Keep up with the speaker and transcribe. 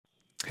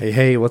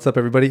Hey, what's up,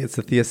 everybody? It's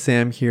Sathya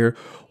Sam here.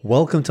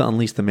 Welcome to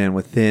Unleash the Man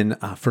Within.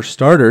 For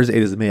starters, it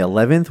is May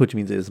 11th, which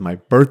means it is my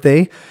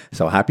birthday.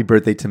 So happy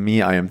birthday to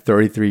me. I am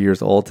 33 years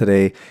old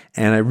today,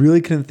 and I really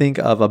couldn't think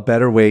of a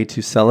better way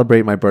to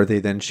celebrate my birthday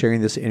than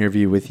sharing this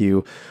interview with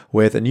you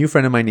with a new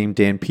friend of mine named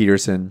Dan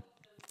Peterson.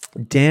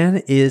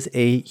 Dan is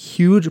a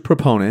huge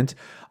proponent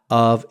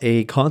of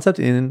a concept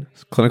in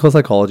clinical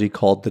psychology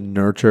called the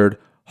nurtured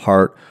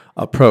heart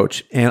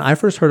approach. And I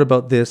first heard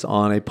about this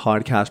on a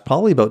podcast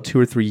probably about 2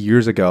 or 3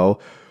 years ago,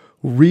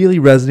 really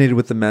resonated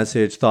with the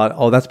message, thought,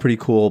 oh, that's pretty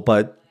cool.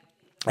 But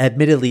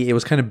admittedly, it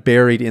was kind of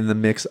buried in the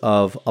mix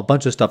of a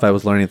bunch of stuff I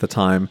was learning at the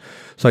time.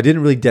 So I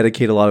didn't really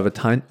dedicate a lot of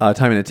time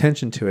and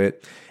attention to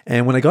it.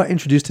 And when I got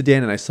introduced to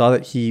Dan and I saw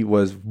that he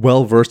was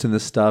well versed in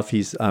this stuff,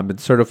 he's been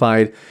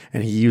certified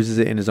and he uses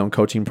it in his own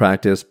coaching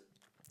practice,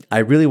 I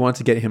really want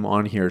to get him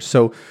on here.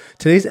 So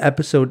today's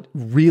episode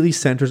really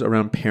centers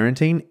around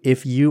parenting.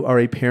 If you are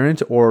a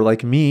parent, or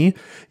like me,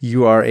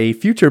 you are a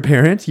future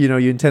parent, you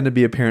intend to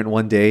be a parent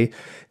one day,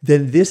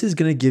 then this is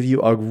going to give you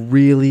a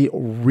really,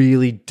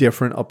 really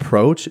different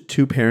approach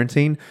to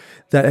parenting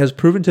that has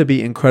proven to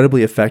be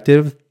incredibly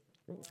effective.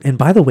 And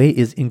by the way,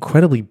 is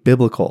incredibly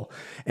biblical.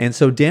 And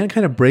so Dan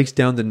kind of breaks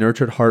down the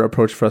nurtured heart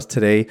approach for us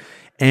today.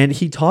 And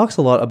he talks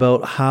a lot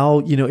about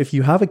how, if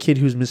you have a kid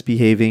who's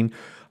misbehaving,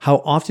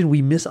 how often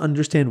we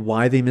misunderstand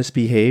why they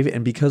misbehave.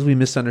 And because we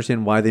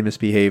misunderstand why they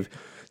misbehave,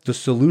 the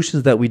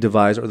solutions that we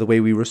devise or the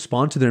way we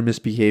respond to their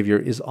misbehavior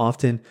is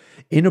often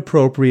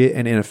inappropriate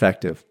and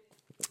ineffective.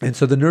 And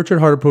so the nurtured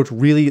heart approach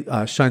really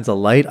shines a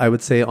light, I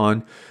would say,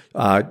 on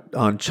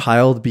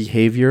child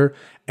behavior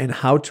and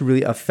how to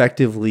really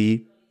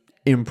effectively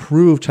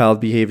improve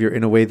child behavior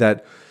in a way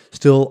that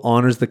still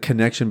honors the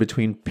connection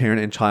between parent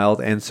and child.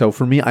 And so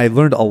for me, I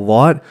learned a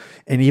lot.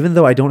 And even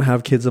though I don't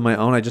have kids of my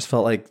own, I just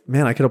felt like,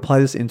 man, I could apply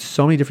this in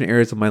so many different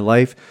areas of my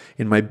life,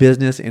 in my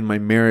business, in my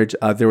marriage.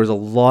 There was a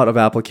lot of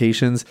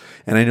applications.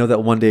 And I know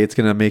that one day it's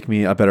going to make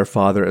me a better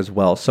father as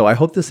well. So I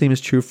hope the same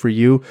is true for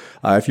you.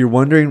 If you're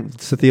wondering,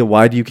 Sathya,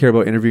 why do you care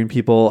about interviewing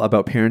people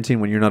about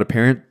parenting when you're not a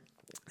parent?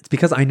 It's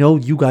because I know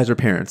you guys are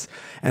parents.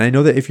 And I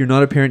know that if you're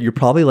not a parent, you're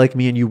probably like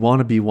me and you want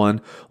to be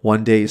one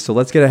day. So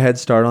let's get a head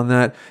start on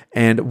that.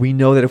 And we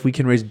know that if we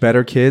can raise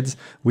better kids,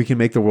 we can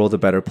make the world a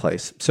better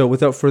place. So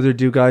without further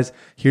ado, guys,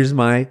 here's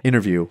my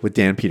interview with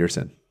Dan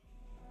Peterson.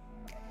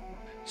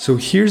 So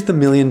here's the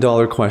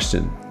 $1,000,000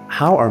 question.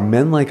 How are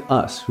men like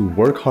us who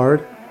work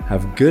hard,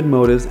 have good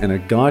motives, and a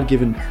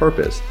God-given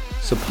purpose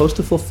supposed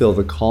to fulfill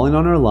the calling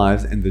on our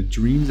lives and the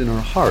dreams in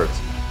our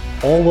hearts,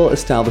 all while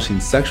establishing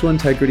sexual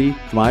integrity,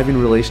 thriving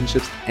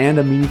relationships, and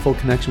a meaningful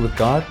connection with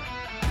God?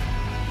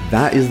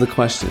 That is the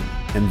question,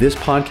 and this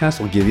podcast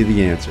will give you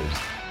the answers.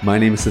 My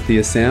name is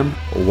Sathya Sam.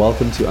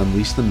 Welcome to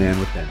Unleash the Man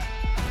Within.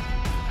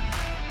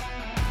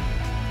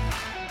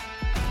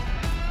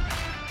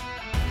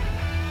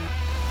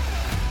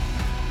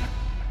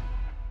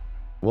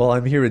 Well,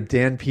 I'm here with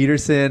Dan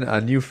Peterson, a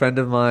new friend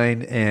of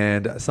mine,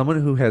 and someone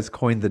who has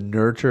coined the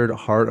nurtured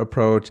heart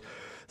approach,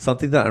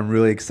 something that I'm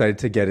really excited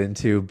to get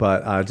into.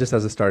 But just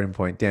as a starting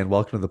point, Dan,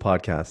 welcome to the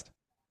podcast.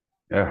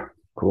 Yeah,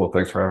 cool.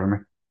 Thanks for having me.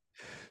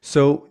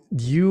 So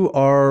you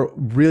are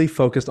really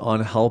focused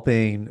on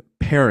helping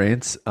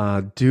parents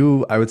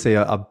do, I would say,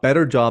 a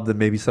better job than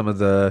maybe some of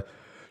the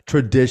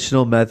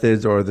traditional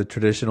methods or the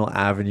traditional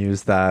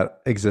avenues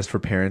that exist for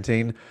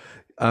parenting.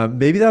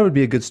 Maybe that would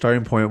be a good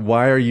starting point.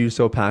 Why are you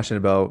so passionate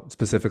about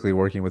specifically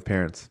working with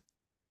parents?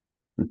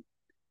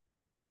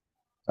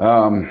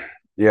 Um,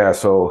 yeah,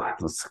 so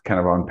let's kind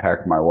of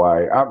unpack my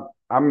why.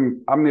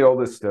 I'm the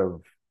oldest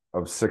of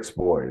six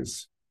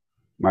boys.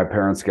 My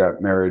parents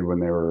got married when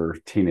they were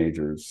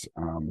teenagers.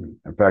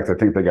 In fact, I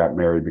think they got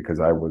married because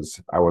I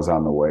was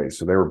on the way.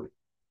 So they were,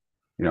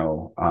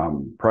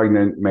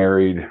 pregnant,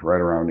 married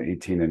right around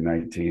 18 and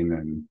 19,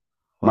 and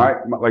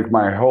Wow.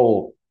 my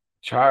whole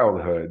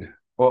childhood.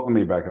 Well, let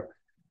me back up.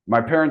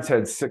 My parents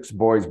had six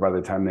boys by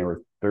the time they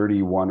were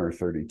 31 or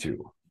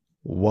 32.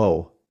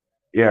 Whoa.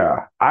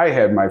 Yeah, I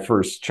had my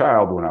first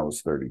child when I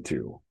was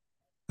 32.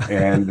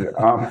 And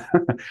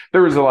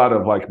there was a lot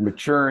of like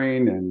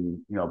maturing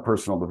and,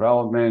 personal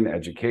development,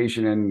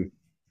 education. And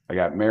I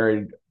got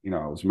married,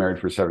 I was married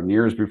for 7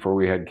 years before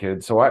we had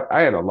kids. So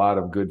I had a lot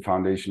of good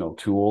foundational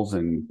tools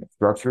and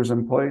structures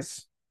in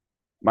place.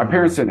 My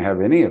parents Mm. didn't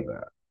have any of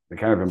that. They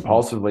kind of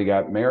impulsively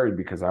got married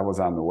because I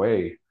was on the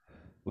way.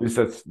 At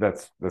least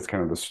that's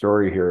kind of the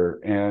story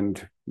here.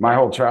 And my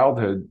whole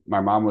childhood,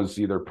 my mom was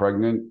either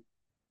pregnant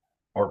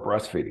or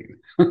breastfeeding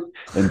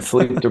and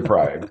sleep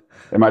deprived.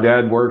 And my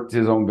dad worked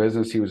his own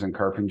business. He was in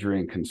carpentry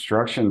and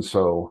construction.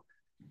 So,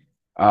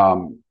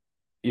 um,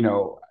 you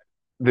know,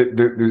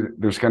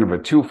 there's kind of a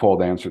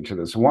twofold answer to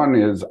this. One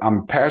is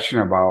I'm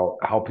passionate about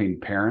helping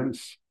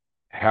parents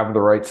have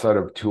the right set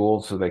of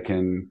tools so they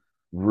can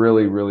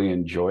really, really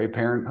enjoy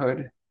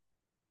parenthood.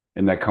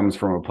 And that comes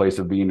from a place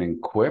of being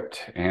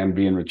equipped and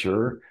being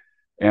mature.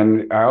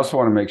 And I also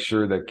want to make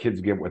sure that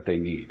kids get what they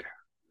need.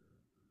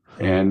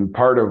 Huh. And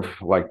part of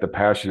like the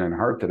passion and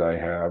heart that I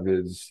have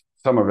is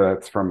some of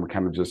that's from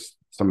kind of just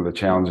some of the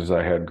challenges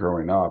I had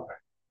growing up.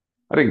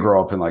 I didn't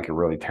grow up in like a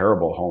really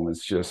terrible home.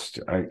 It's just,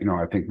 I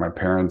think my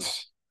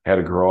parents had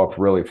to grow up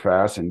really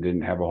fast and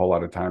didn't have a whole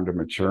lot of time to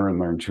mature and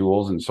learn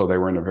tools. And so they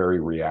were in a very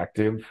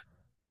reactive,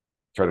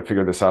 try to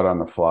figure this out on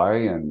the fly.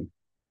 And,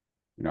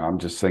 I'm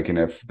just thinking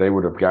if they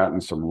would have gotten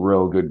some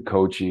real good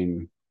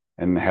coaching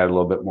and had a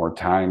little bit more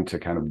time to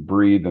kind of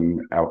breathe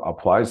and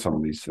apply some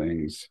of these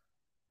things,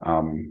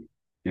 some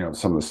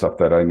of the stuff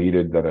that I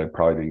needed that I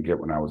probably didn't get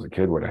when I was a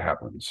kid would have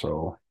happened.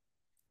 So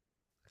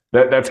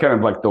that's kind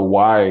of like the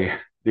why.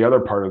 The other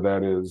part of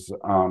that is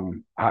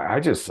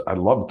I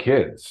love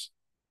kids.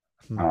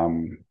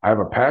 Hmm. I have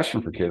a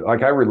passion for kids.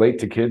 Like I relate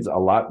to kids a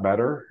lot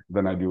better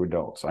than I do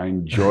adults. I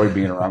enjoy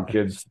being around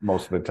kids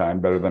most of the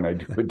time better than I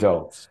do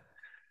adults.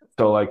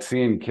 So like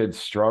seeing kids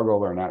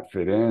struggle or not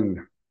fit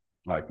in,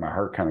 like my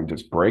heart kind of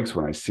just breaks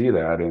when I see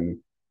that. And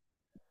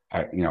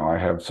I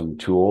have some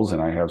tools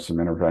and I have some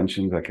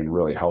interventions that can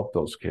really help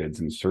those kids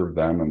and serve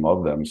them and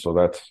love them. So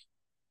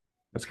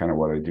that's kind of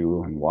what I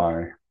do and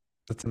why.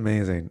 It's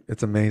amazing.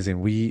 It's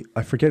amazing.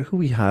 I forget who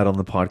we had on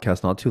the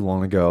podcast not too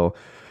long ago,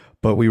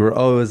 but it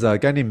was a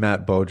guy named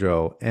Matt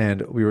Bodro,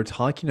 and we were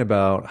talking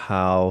about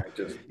how.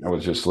 I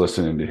was just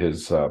listening to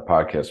his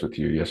podcast with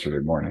you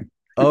yesterday morning.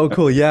 Oh,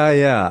 cool. Yeah,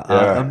 yeah.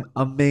 Yeah,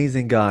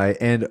 Amazing guy.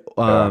 And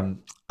yeah,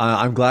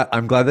 I'm glad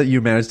that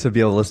you managed to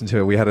be able to listen to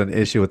it. We had an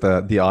issue with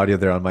the audio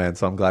there on my end,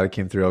 so I'm glad it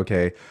came through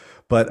okay.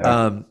 But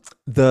yeah,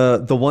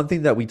 the one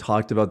thing that we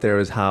talked about there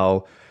is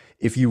how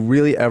if you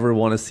really ever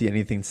want to see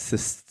anything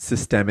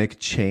systemic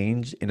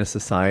change in a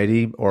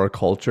society or a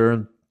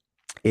culture,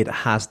 it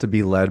has to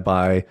be led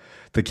by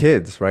the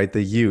kids, right?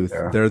 The youth.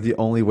 yeah. They're the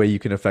only way you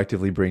can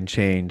effectively bring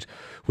change,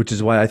 which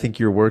is why I think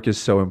your work is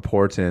so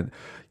important.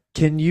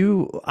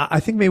 I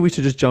think maybe we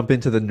should just jump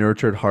into the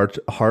nurtured heart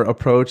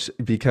approach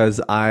because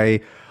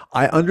I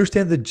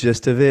understand the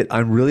gist of it.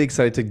 I'm really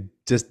excited to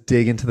just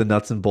dig into the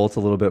nuts and bolts a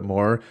little bit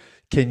more.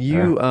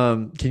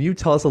 Yeah. Can you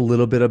tell us a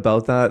little bit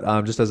about that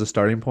just as a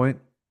starting point?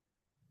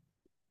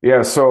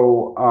 Yeah.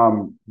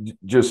 So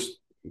just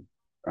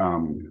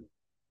um,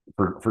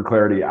 for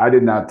clarity, I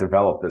did not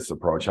develop this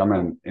approach. I'm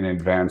an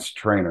advanced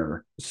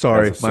trainer as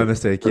Sorry, a my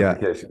mistake. Yeah.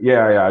 certification.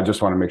 Yeah, yeah. I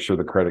just want to make sure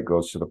the credit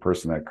goes to the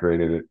person that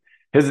created it.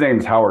 His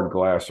name's Howard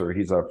Glasser.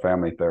 He's a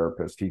family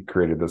therapist. He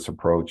created this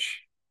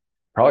approach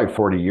probably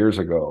 40 years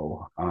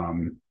ago.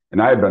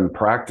 And I had been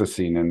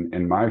practicing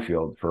in my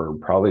field for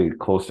probably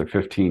close to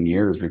 15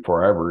 years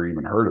before I ever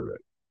even heard of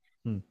it.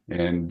 Hmm.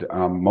 And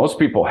most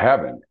people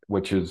haven't,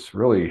 which is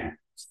really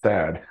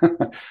sad.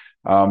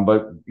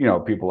 But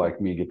people like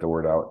me get the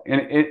word out.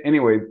 And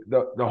anyway,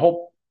 the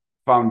whole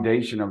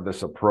foundation of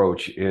this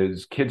approach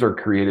is kids are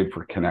created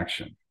for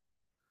connection,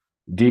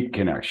 deep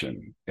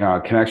connection,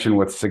 connection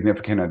with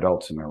significant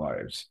adults in their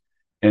lives.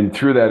 And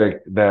through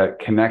that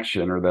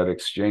connection or that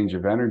exchange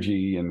of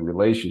energy and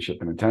relationship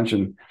and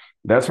attention,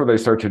 that's where they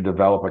start to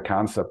develop a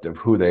concept of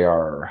who they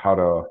are, how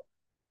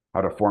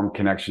to form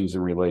connections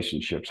and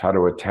relationships, how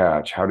to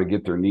attach, how to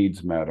get their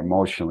needs met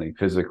emotionally,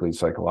 physically,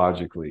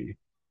 psychologically.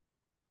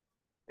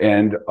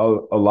 And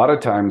a lot of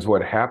times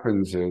what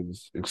happens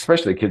is,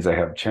 especially kids that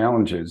have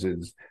challenges,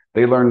 is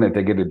they learn that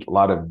they get a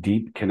lot of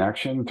deep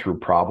connection through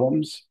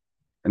problems.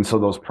 And so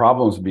those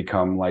problems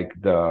become like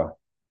the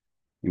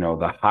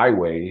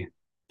highway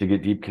to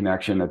get deep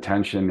connection,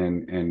 attention,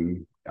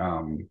 and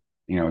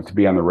to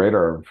be on the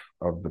radar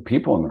of the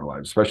people in their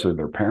lives, especially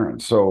their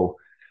parents. So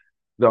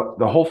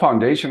the whole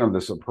foundation of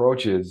this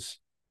approach is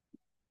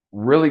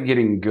really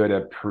getting good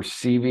at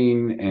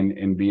perceiving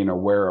and being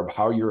aware of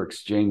how you're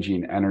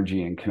exchanging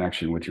energy and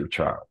connection with your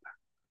child.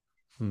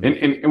 Hmm.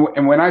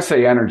 And when I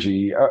say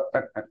energy,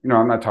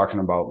 I'm not talking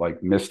about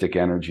like mystic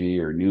energy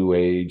or new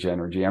age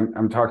energy.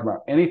 I'm talking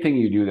about anything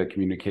you do that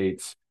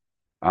communicates.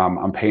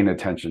 I'm paying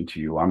attention to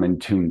you. I'm in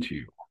tune to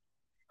you.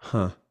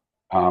 Huh.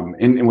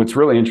 And what's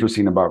really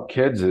interesting about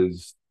kids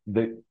is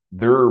that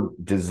they're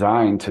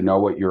designed to know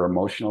what your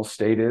emotional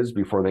state is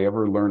before they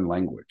ever learn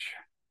language.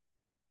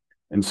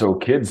 And so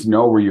kids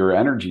know where your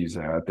energy's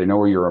at. They know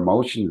where your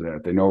emotions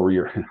at. They know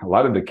where a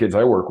lot of the kids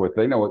I work with,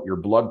 they know what your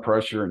blood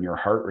pressure and your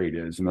heart rate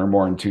is, and they're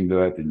more in tune to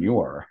that than you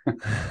are.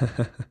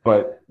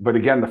 But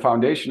again, the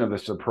foundation of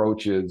this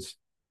approach is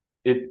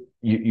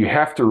you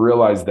have to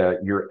realize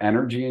that your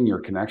energy and your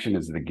connection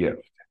is the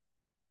gift.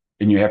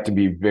 And you have to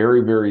be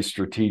very, very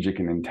strategic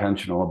and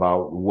intentional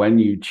about when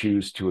you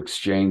choose to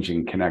exchange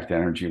and connect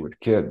energy with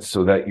kids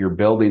so that you're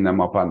building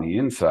them up on the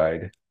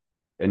inside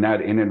and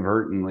not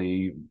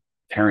inadvertently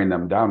tearing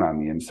them down on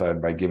the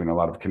inside by giving a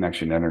lot of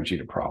connection energy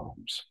to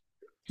problems.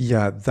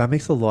 Yeah, that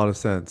makes a lot of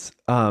sense.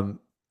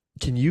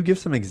 Can you give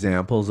some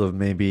examples of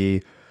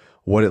maybe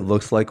what it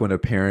looks like when a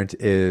parent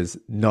is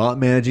not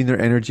managing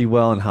their energy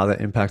well and how that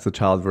impacts the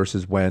child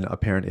versus when a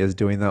parent is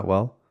doing that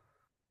well?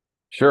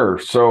 Sure.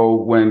 So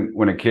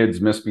when a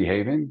kid's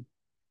misbehaving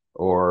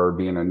or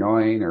being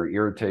annoying or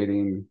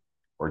irritating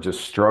or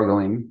just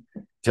struggling,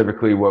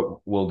 typically what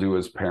we'll do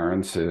as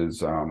parents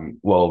is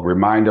we'll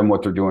remind them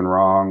what they're doing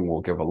wrong.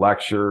 We'll give a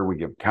lecture, we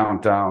give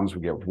countdowns,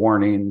 we give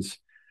warnings.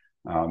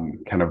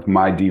 Kind of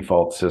my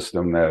default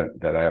system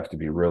that I have to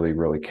be really,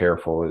 really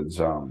careful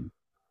is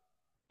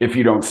if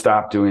you don't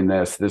stop doing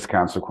this, this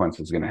consequence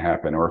is going to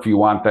happen. Or if you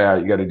want that,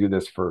 you got to do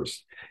this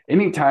first.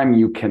 Anytime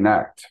you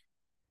connect,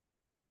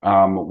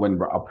 when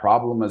a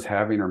problem is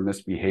having or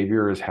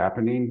misbehavior is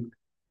happening,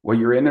 what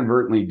you're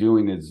inadvertently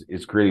doing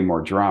is creating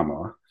more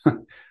drama.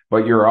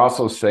 But you're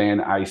also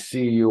saying, I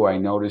see you, I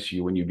notice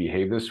you when you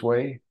behave this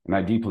way, and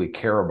I deeply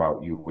care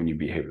about you when you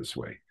behave this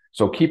way.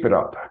 So keep it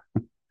up.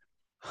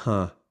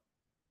 Huh.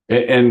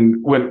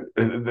 And when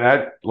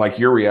that, like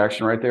your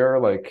reaction right there,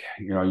 like,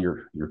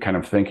 you're kind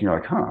of thinking, you're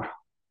like, huh,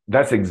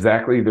 that's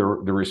exactly the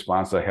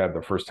response I had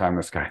the first time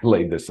this guy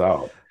laid this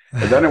out.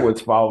 And then it was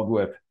followed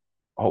with,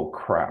 oh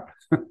crap,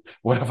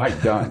 what have I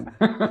done?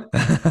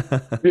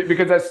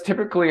 Because that's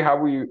typically how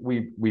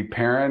we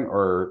parent,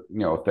 or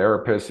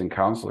therapists and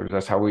counselors.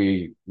 That's how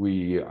we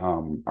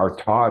are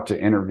taught to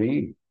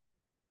intervene.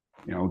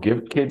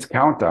 Give kids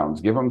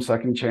countdowns, give them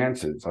second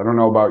chances. I don't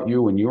know about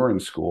you when you were in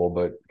school,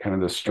 but kind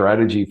of the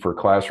strategy for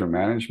classroom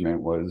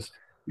management was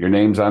your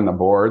name's on the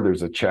board,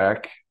 there's a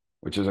check,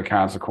 which is a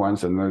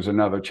consequence, and there's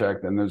another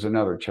check, then there's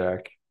another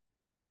check.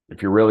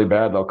 If you're really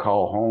bad, they'll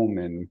call home.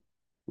 And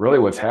really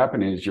what's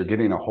happening is you're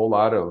getting a whole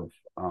lot of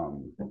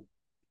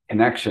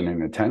connection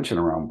and attention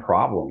around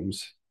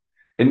problems.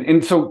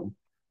 And so,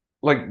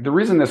 like, the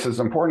reason this is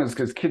important is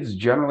because kids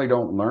generally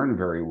don't learn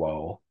very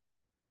well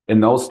in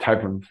those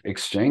type of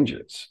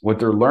exchanges. What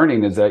they're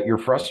learning is that you're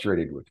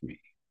frustrated with me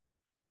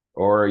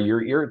or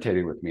you're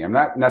irritated with me. I'm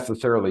not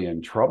necessarily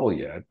in trouble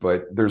yet,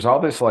 but there's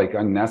all this like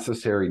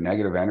unnecessary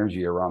negative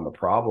energy around the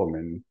problem.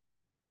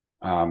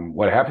 And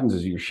what happens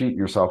is you're shooting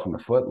yourself in the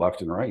foot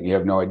left and right, and you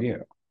have no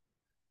idea.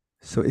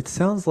 So it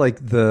sounds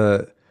like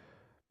the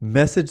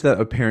message that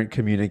a parent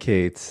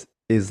communicates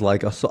is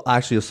like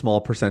actually a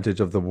small percentage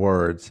of the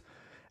words,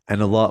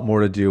 and a lot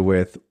more to do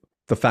with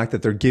the fact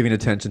that they're giving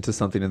attention to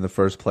something in the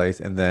first place,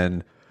 and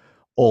then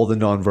all the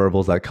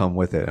nonverbals that come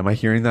with it. Am I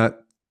hearing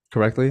that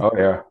correctly? Oh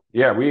yeah,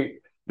 yeah.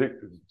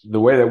 The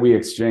way that we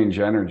exchange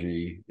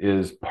energy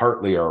is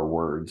partly our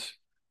words,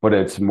 but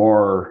it's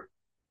more,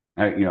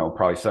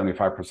 probably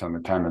 75% of the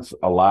time, it's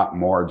a lot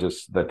more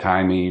just the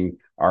timing,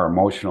 our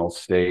emotional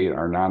state,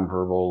 our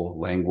nonverbal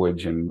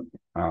language, and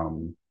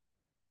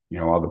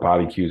all the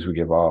body cues we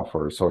give off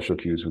or social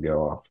cues we give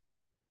off.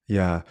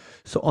 Yeah.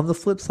 So on the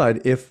flip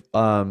side, if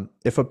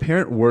a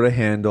parent were to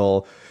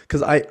handle,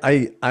 because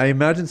I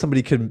imagine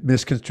somebody could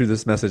misconstrue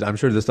this message. I'm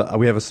sure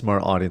we have a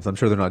smart audience. I'm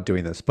sure they're not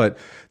doing this, but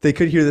they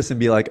could hear this and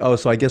be like, oh,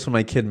 so I guess when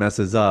my kid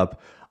messes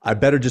up, I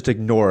better just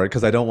ignore it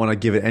because I don't want to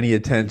give it any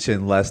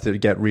attention lest it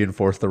get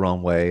reinforced the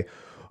wrong way.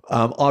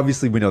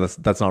 Obviously, we know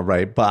that's not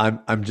right,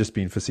 but I'm just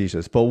being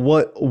facetious. But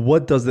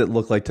what does it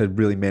look like to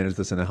really manage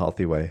this in a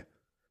healthy way?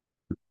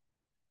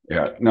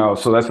 Yeah, no,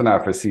 so that's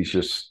not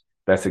facetious.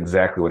 That's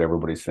exactly what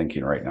everybody's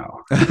thinking right now.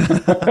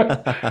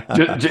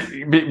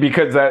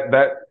 Because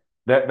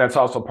that's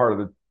also part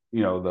of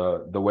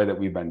the way that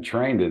we've been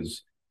trained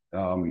is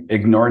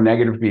ignore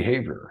negative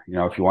behavior.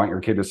 If you want your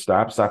kid to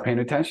stop paying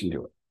attention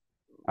to it.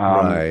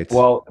 Right.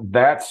 Well,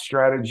 that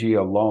strategy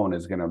alone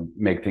is going to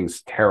make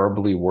things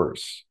terribly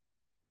worse.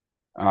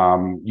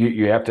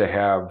 You have to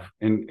have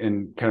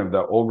in kind of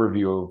the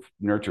overview of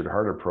nurtured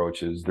heart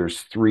approaches,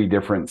 there's three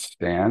different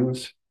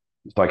stands.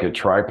 It's like a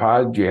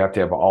tripod. You have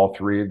to have all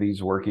three of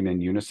these working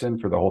in unison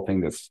for the whole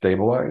thing to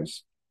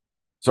stabilize.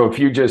 So if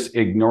you just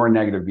ignore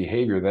negative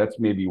behavior, that's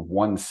maybe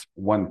one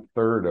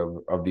third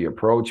of the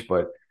approach,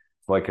 but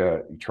it's like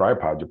a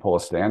tripod. You pull a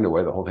stand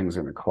away, the whole thing's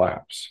going to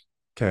collapse.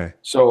 Okay.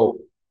 So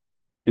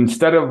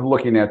instead of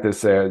looking at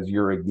this as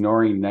you're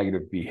ignoring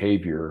negative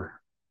behavior,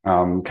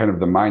 kind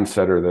of the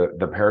mindset or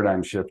the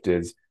paradigm shift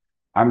is,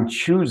 I'm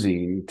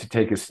choosing to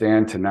take a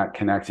stand to not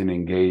connect and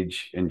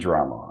engage in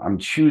drama. I'm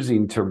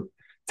choosing to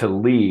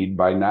lead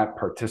by not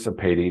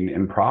participating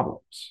in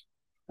problems.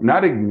 I'm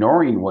not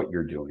ignoring what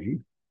you're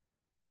doing.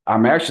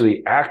 I'm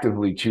actually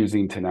actively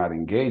choosing to not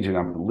engage, and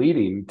I'm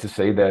leading to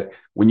say that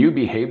when you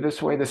behave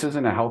this way, this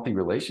isn't a healthy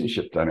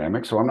relationship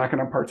dynamic, so I'm not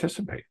going to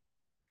participate.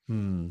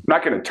 Hmm. I'm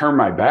not going to turn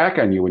my back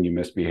on you when you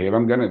misbehave.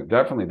 I'm going to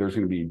definitely, there's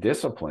going to be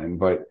discipline,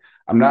 but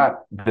I'm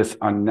not this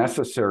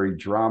unnecessary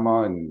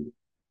drama and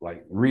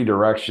like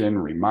redirection,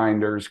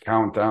 reminders,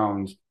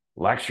 countdowns,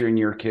 lecturing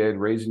your kid,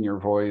 raising your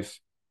voice.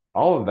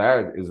 All of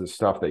that is the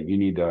stuff that you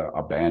need to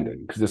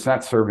abandon because it's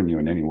not serving you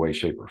in any way,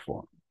 shape, or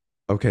form.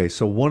 Okay,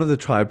 so one of the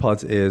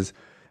tripods is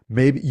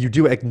maybe you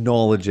do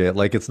acknowledge it.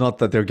 Like it's not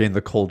that they're getting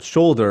the cold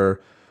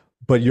shoulder,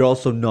 but you're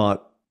also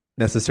not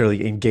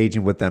necessarily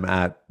engaging with them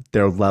at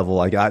their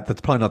level. That's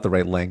probably not the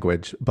right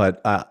language,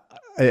 but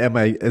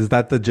is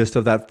that the gist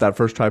of that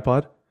first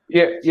tripod?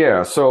 Yeah,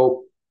 yeah.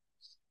 So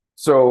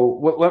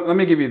let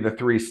me give you the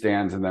three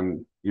stands, and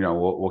then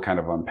we'll kind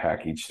of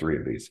unpack each three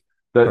of these.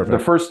 The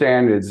Perfect. first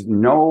stand is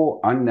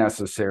no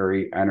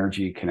unnecessary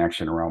energy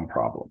connection around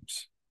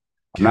problems.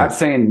 I'm Okay. not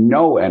saying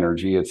no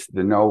energy; it's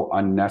the no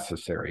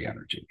unnecessary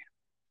energy,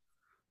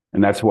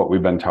 and that's what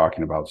we've been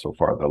talking about so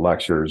far: the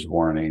lectures,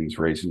 warnings,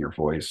 raising your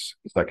voice,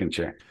 second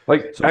chance.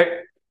 So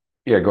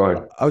Yeah, go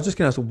ahead. I was just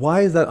gonna ask,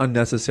 why is that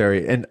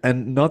unnecessary? And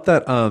not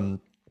that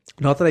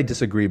Not that I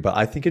disagree, but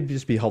I think it'd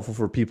just be helpful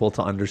for people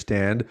to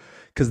understand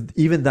because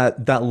even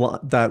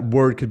that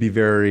word could be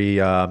very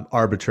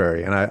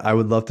arbitrary, and I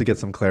would love to get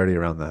some clarity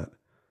around that.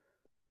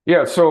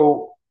 Yeah.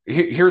 So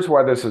here's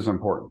why this is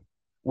important.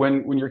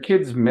 When your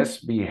kids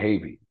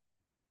misbehaving,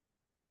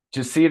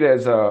 just see it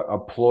as a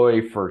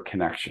ploy for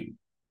connection,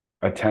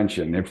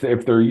 attention.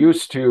 If they're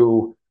used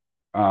to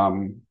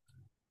um,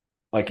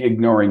 like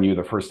ignoring you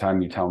the first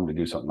time you tell them to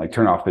do something, like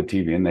turn off the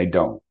TV, and they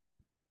don't,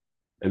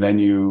 and then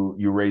you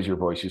raise your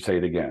voice, you say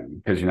it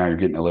again because now you're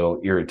getting a little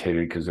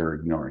irritated because they're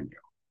ignoring you,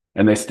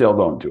 and they still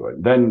don't do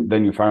it. Then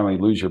you finally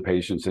lose your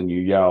patience and you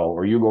yell,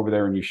 or you go over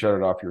there and you shut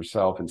it off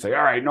yourself and say,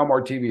 "All right, no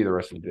more TV the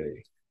rest of the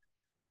day."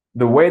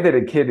 The way that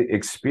a kid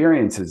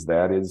experiences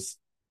that is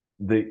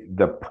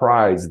the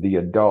prize, the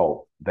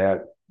adult,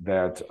 that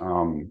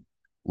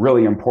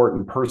really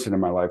important person in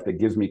my life that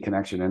gives me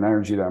connection and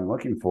energy that I'm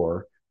looking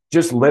for,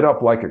 just lit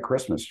up like a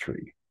Christmas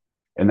tree.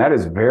 And that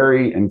is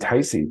very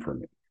enticing for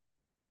me.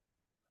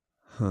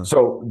 Huh.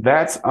 So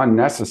that's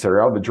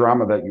unnecessary, all the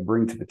drama that you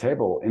bring to the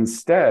table.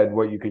 Instead,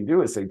 what you can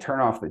do is say, turn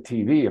off the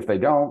TV. If they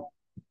don't,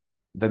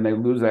 then they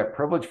lose that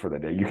privilege for the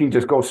day. You can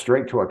just go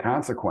straight to a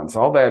consequence.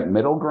 All that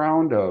middle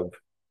ground of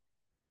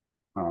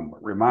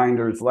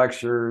reminders,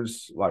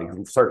 lectures, like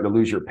starting to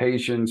lose your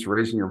patience,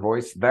 raising your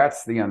voice.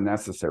 That's the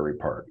unnecessary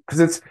part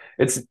because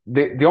it's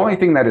the only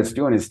thing that it's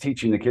doing is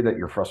teaching the kid that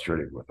you're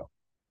frustrated with them.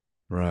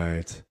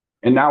 Right.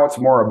 And now it's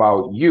more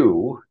about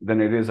you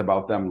than it is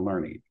about them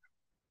learning.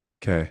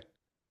 Okay.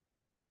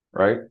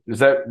 Right? Does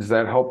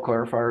that help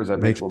clarify, or does that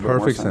make Makes a little bit more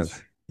perfect sense?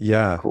 sense.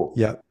 Yeah. Cool.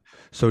 Yeah.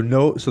 So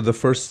no, so the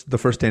first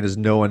stand is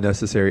no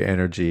unnecessary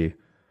energy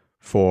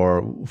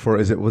for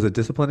is it was it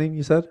disciplining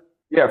you said?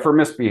 Yeah, for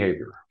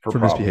misbehavior, for For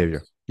misbehavior.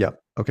 problems. Yeah.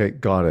 Okay,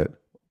 got it.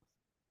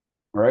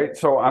 Right.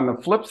 So on the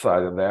flip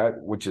side of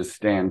that, which is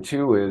stand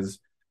two, is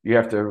you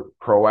have to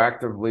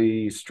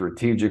proactively,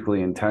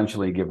 strategically,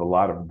 intentionally give a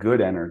lot of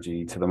good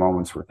energy to the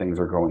moments where things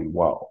are going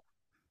well.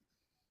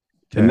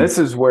 And Okay. this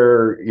is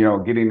where,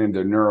 getting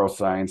into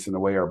neuroscience and the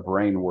way our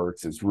brain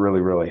works is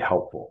really, really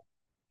helpful.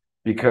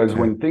 Because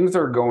Okay. when things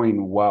are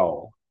going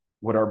well,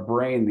 what our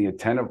brain, the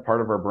attentive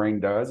part of our brain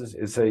does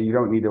is say, you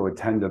don't need to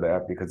attend to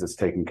that because it's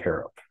taken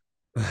care of.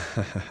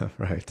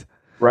 Right.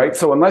 Right.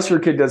 So unless your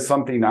kid does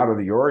something out of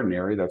the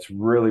ordinary that's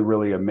really,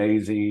 really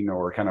amazing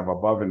or kind of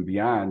above and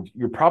beyond,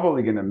 you're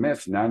probably going to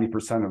miss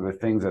 90% of the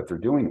things that they're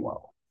doing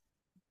well.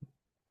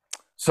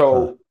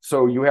 Huh.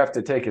 So you have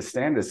to take a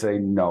stand to say,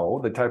 no,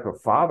 the type of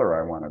father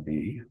I want to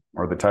be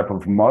or the type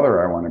of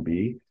mother I want to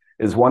be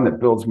is one that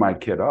builds my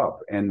kid up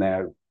and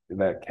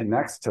that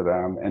connects to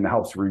them and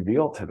helps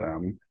reveal to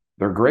them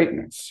their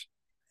greatness.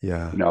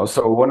 Yeah.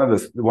 So one of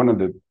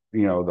the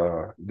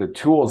the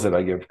tools that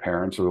I give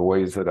parents or the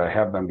ways that I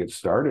have them get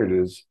started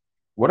is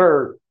what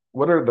are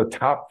the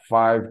top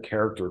 5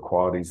 character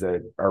qualities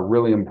that are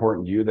really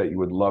important to you that you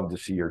would love to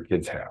see your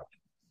kids have.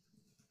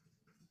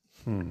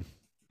 Hmm.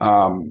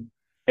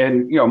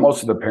 And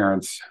most of the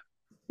parents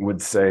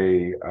would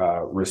say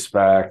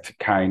respect,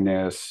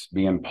 kindness,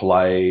 being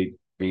polite,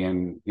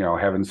 being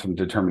having some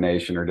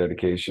determination or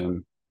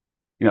dedication.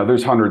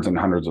 There's hundreds and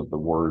hundreds of the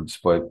words,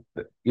 but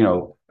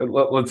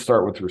let's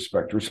start with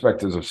respect.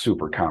 Respect is a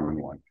super common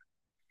one.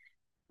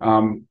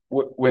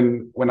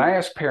 When I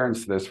ask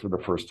parents this for the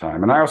first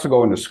time, and I also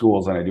go into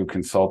schools and I do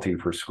consulting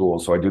for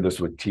schools, so I do this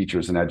with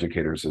teachers and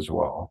educators as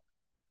well.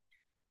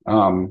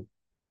 Um,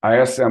 I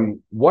ask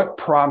them, what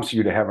prompts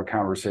you to have a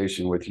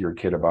conversation with your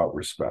kid about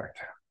respect?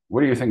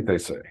 What do you think they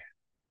say?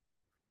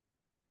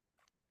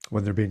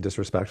 When they're being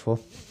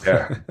disrespectful.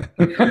 Yeah.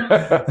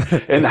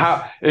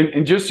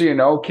 And just so you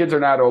know, kids are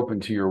not open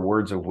to your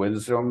words of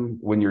wisdom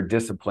when you're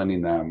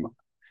disciplining them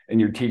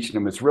and you're teaching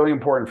them. It's really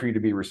important for you to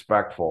be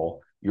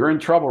respectful. You're in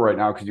trouble right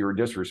now because you were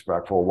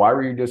disrespectful. Why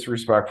were you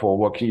disrespectful?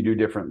 What can you do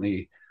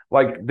differently?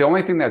 Like the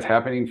only thing that's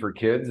happening for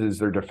kids is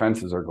their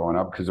defenses are going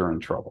up because they're in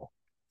trouble.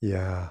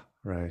 Yeah.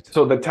 Right.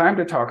 So the time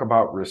to talk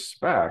about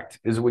respect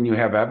is when you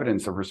have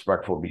evidence of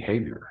respectful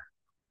behavior.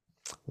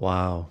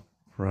 Wow.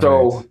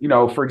 So,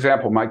 Right. for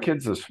example, my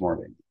kids this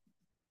morning,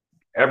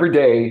 every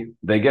day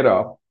they get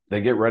up, they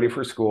get ready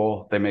for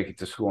school, they make it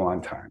to school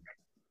on time.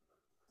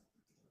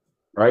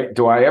 Right?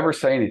 Do I ever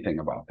say anything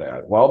about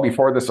that? Well,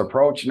 before this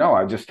approach, no,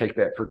 I just take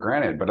that for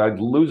granted, but I'd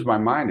lose my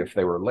mind if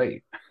they were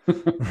late.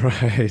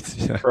 Right.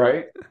 Yeah.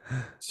 Right?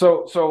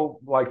 So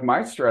like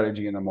my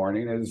strategy in the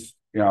morning is,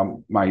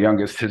 my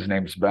youngest, his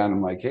name's Ben.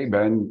 I'm like, hey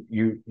Ben,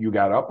 you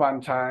got up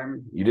on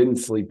time, you didn't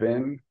sleep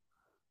in,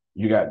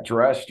 you got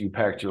dressed, you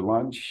packed your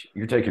lunch,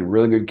 you're taking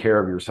really good care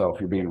of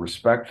yourself, you're being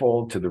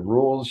respectful to the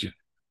rules,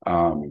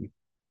 um,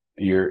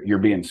 you're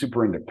being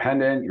super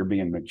independent, you're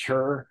being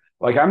mature.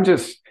 Like I'm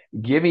just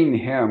giving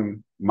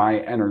him my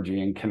energy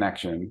and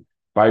connection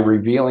by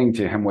revealing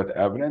to him with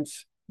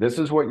evidence, this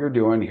is what you're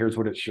doing, here's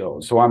what it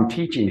shows. So I'm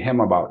teaching him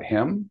about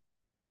him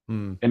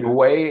Hmm. in a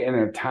way and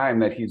in a time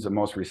that he's the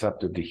most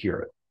receptive to hear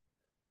it.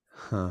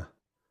 Huh.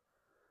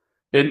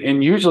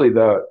 And usually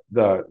the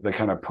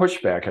kind of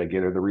pushback I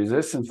get or the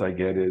resistance I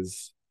get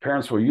is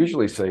parents will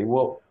usually say,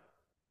 well,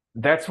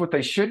 that's what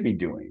they should be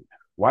doing.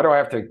 Why do I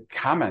have to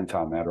comment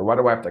on that? Or why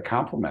do I have to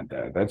compliment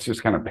that? That's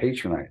just kind of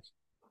patronizing.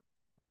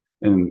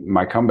 And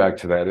my comeback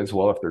to that is,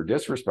 well, if they're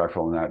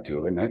disrespectful and not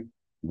doing it,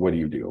 what do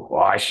you do?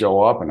 Well, I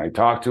show up and I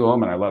talk to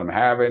them and I let them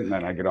have it. And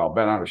then I get all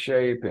bent out of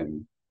shape.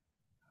 And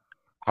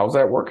how's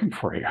that working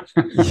for you?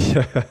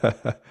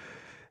 Yeah.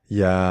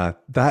 Yeah,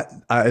 that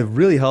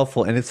really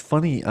helpful. And it's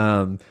funny,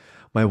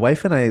 my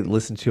wife and I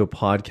listened to a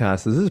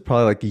podcast. This is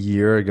probably like a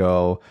year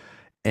ago,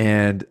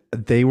 and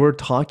they were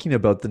talking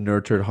about the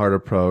nurtured heart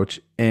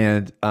approach.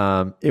 And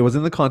it was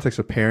in the context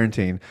of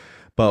parenting.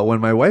 But when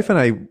my wife and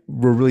I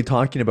were really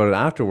talking about it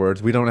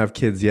afterwards, we don't have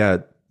kids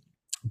yet,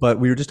 but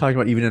we were just talking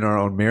about even in our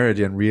own marriage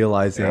and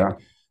realizing Yeah.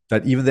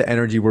 that even the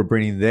energy we're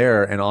bringing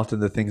there, and often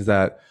the things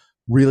that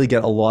really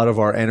get a lot of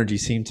our energy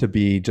seem to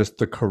be just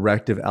the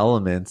corrective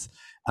elements.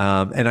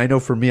 And I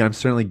know for me, I'm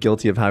certainly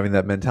guilty of having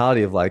that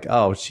mentality of like,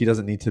 oh, she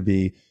doesn't need to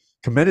be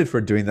commended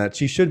for doing that.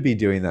 She should be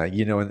doing that,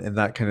 and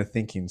that kind of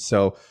thinking.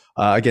 So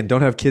again,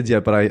 don't have kids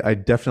yet, but I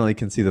definitely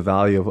can see the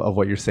value of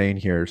what you're saying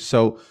here.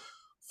 So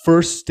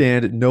first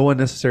stand, no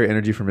unnecessary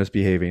energy for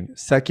misbehaving.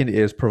 Second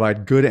is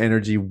provide good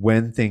energy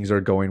when things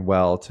are going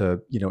well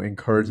to,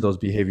 encourage those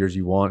behaviors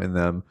you want in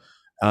them.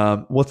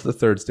 What's the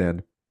third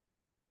stand?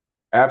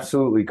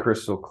 Absolutely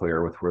crystal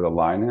clear with where the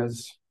line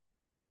is.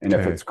 And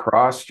if Okay. it's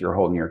crossed, you're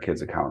holding your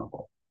kids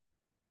accountable.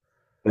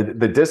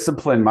 The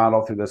discipline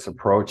model through this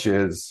approach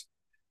is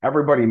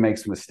everybody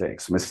makes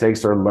mistakes.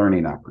 Mistakes are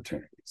learning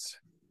opportunities.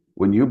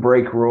 When you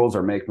break rules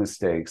or make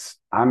mistakes,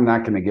 I'm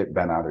not going to get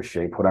bent out of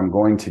shape. What I'm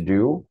going to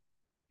do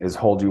is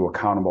hold you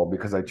accountable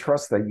because I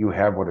trust that you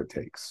have what it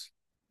takes.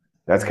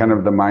 That's kind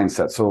of the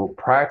mindset. So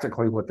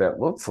practically what that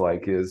looks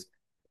like is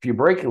if you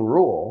break a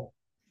rule,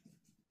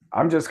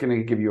 I'm just going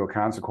to give you a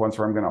consequence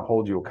or I'm going to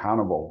hold you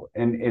accountable.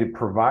 And it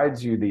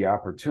provides you the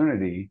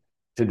opportunity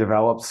to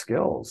develop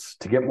skills,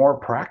 to get more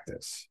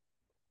practice.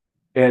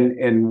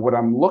 And what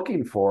I'm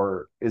looking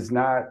for is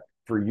not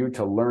for you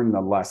to learn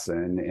the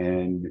lesson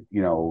and,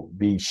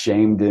 be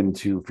shamed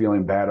into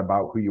feeling bad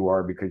about who you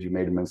are because you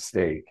made a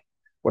mistake.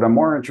 What I'm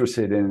more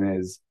interested in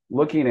is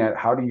looking at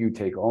how do you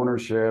take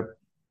ownership?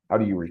 How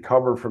do you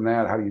recover from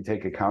that? How do you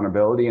take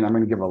accountability? And I'm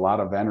going to give a lot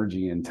of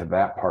energy into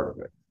that part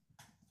of it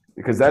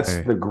because that's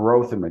Okay. the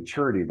growth and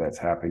maturity that's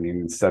happening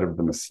instead of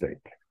the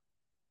mistake.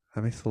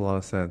 That makes a lot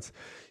of sense.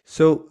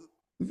 So,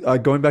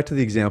 going back to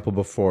the example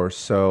before,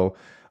 so,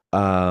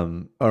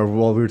 or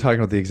well, we were talking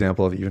about the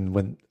example of even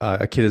when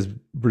a kid is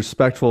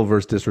respectful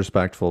versus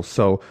disrespectful.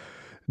 So,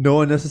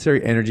 no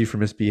unnecessary energy for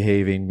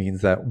misbehaving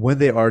means that when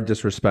they are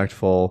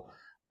disrespectful,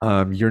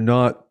 you're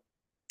not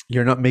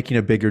making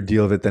a bigger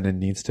deal of it than it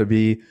needs to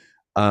be.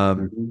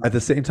 Mm-hmm. At the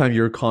same time,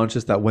 you're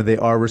conscious that when they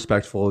are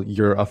respectful,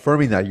 you're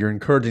affirming that, you're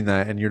encouraging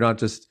that, and you're not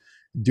just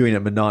doing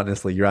it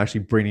monotonously. You're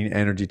actually bringing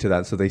energy to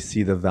that, so they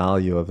see the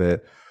value of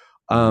it.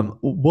 Mm-hmm.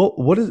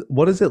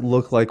 What does it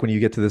look like when you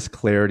get to this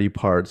clarity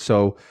part?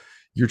 So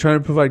you're trying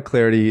to provide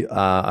clarity.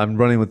 I'm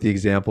running with the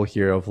example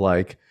here of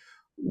like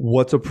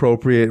what's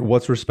appropriate,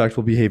 what's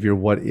respectful behavior,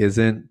 what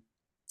isn't,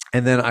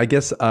 and then I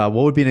guess what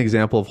would be an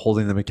example of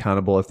holding them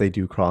accountable if they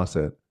do cross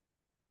it?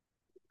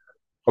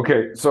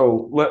 Okay,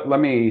 so let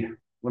me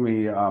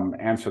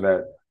answer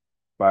that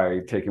by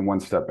taking one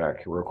step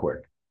back real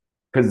quick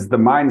because the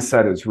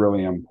mindset is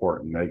really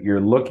important that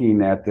you're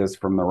looking at this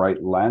from the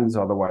right lens.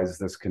 Otherwise,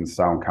 this can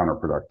sound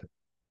counterproductive.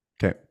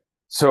 Okay.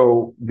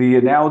 So the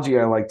analogy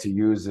I like to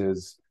use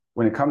is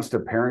when it comes to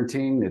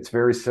parenting, it's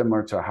very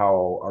similar to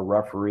how a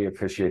referee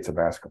officiates a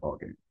basketball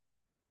game.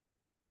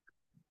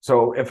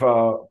 So if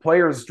a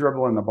player is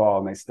dribbling the ball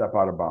and they step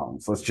out of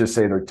bounds, let's just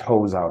say their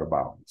toe's out of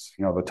bounds,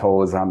 the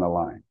toe is on the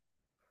line.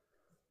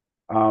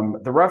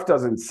 The ref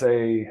doesn't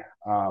say,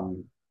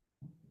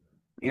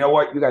 you know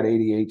what, you got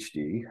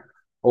ADHD,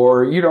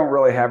 or you don't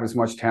really have as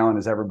much talent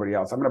as everybody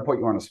else. I'm going to put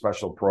you on a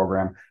special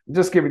program. I'm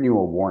just giving you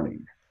a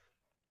warning.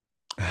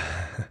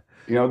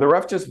 The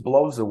ref just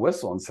blows the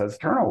whistle and says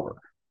turnover.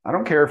 I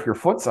don't care if your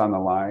foot's on the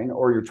line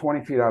or you're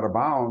 20 feet out of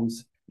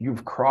bounds.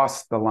 You've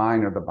crossed the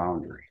line or the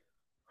boundary.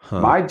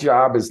 Huh. My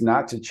job is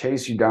not to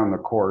chase you down the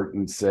court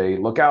and say,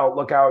 look out,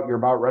 you're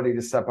about ready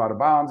to step out of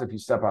bounds. If you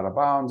step out of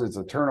bounds, it's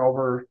a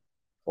turnover.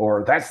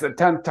 Or that's the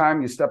 10th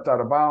time you stepped out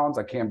of bounds.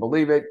 I can't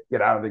believe it.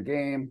 Get out of the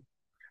game.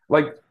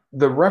 Like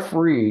the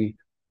referee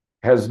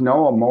has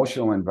no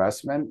emotional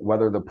investment,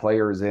 whether the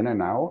player is in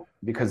and out,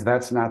 because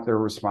that's not their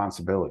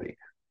responsibility.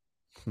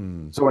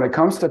 Hmm. So when it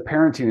comes to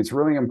parenting, it's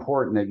really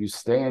important that you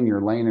stay in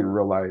your lane and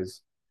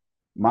realize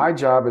my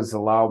job is to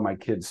allow my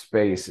kids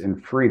space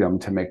and freedom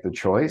to make the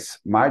choice.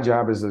 My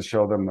job is to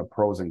show them the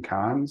pros and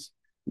cons,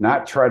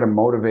 not try to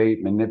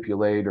motivate,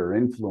 manipulate, or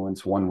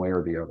influence one way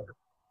or the other.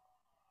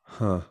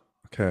 Huh.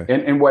 Okay.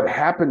 And what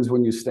happens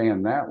when you stay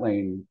in that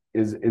lane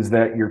is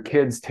that your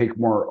kids take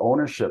more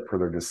ownership for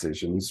their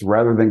decisions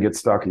rather than get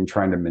stuck in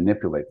trying to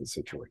manipulate the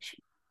situation.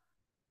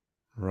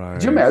 Could you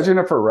Right. imagine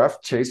if a ref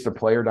chased a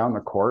player down the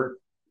court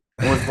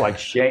and was like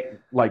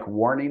like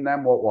warning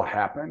them what will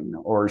happen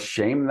or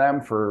shame them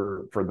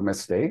for the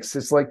mistakes?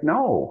 It's like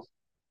no.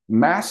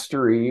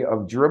 Mastery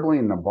of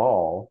dribbling the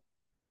ball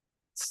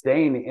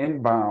staying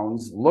in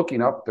bounds,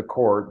 looking up the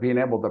court, being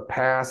able to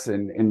pass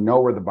and know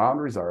where the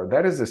boundaries are.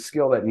 That is a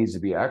skill that needs to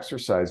be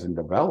exercised and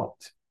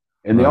developed.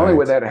 And the only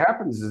way Right. that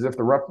happens is if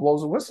the ref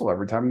blows a whistle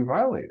every time you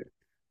violate it.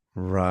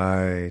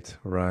 Right.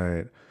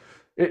 Right.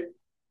 It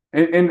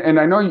and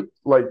I know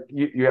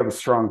you have a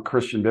strong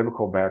Christian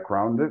biblical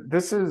background.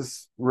 This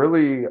is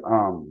really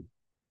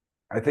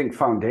I think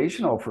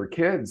foundational for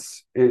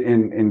kids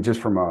in just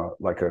from a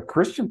like a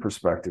Christian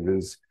perspective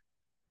is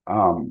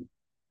um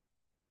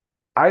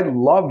I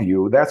love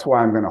you. That's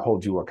why I'm going to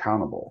hold you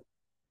accountable,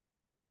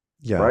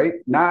 Yeah. right?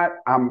 Not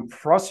I'm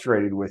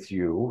frustrated with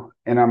you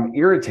and I'm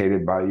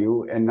irritated by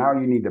you and now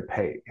you need to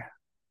pay.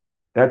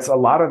 That's a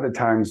lot of the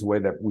times the way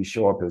that we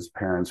show up as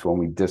parents when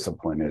we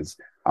discipline is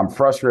I'm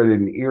frustrated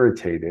and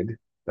irritated.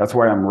 That's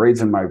why I'm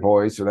raising my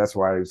voice, or that's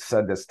why I've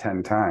said this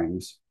 10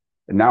 times.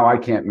 And now I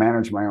can't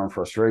manage my own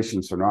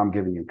frustration. So now I'm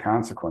giving you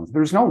consequence.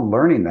 There's no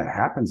learning that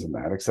happens in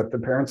that except the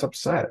parent's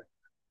upset.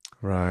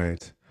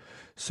 Right.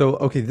 So,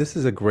 okay, this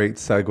is a great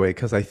segue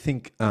because I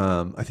think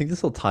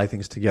this will tie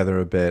things together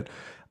a bit.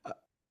 Uh,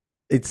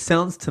 It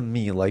sounds to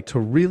me like to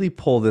really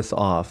pull this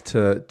off,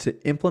 to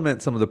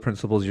implement some of the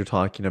principles you're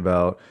talking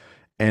about,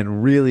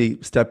 and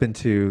really step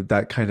into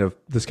that kind of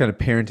this kind of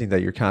parenting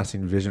that you're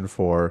casting vision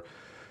for.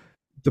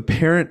 The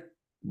parent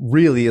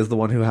really is the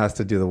one who has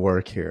to do the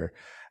work here.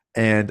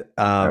 And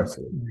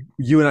Absolutely.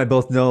 you and I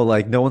both know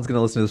like no one's going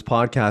to listen to this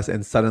podcast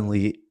and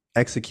suddenly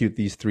execute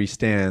these three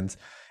stands.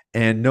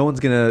 And no one's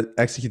going to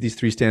execute these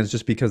three stands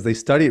just because they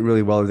study it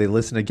really well or they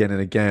listen again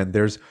and again.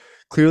 There's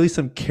clearly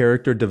some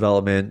character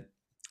development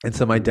and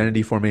some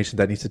identity formation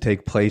that needs to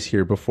take place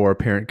here before a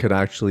parent could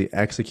actually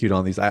execute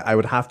on these. I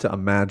would have to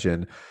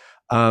imagine.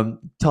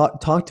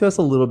 Talk to us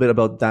a little bit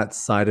about that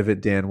side of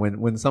it, Dan.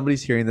 When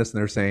somebody's hearing this and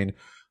they're saying,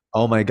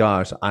 "Oh my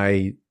gosh,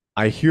 I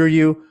hear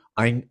you.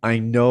 I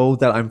know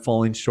that I'm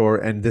falling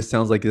short, and this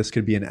sounds like this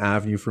could be an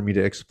avenue for me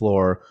to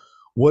explore."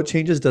 What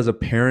changes does a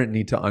parent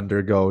need to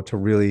undergo to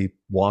really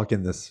walk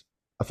in this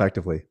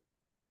effectively?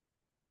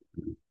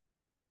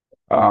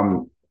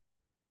 Um,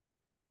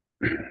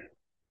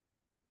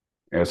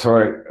 yeah, so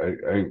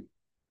I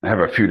have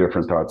a few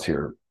different thoughts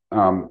here.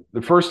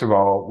 The first of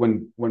all,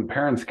 when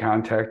parents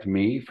contact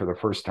me for the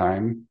first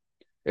time,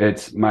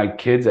 it's my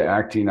kids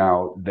acting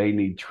out, they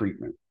need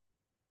treatment.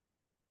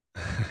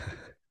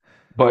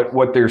 But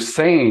what they're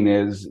saying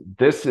is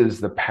this is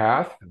the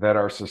path that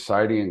our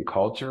society and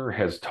culture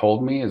has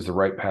told me is the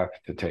right path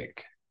to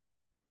take.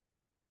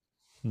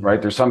 Hmm,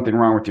 Right? There's something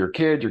wrong with your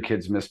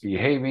kid's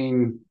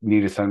misbehaving,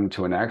 need to send them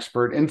to an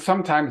expert. And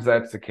sometimes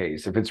that's the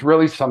case. If it's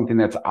really something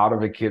that's out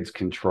of a kid's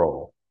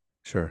control,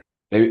 sure.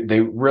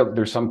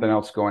 there's something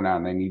else going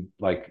on. They need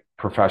like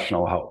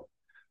professional help.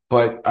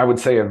 But I would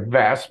say a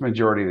vast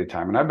majority of the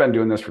time, and I've been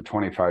doing this for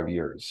 25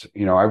 years,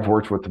 I've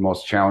worked with the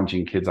most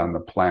challenging kids on the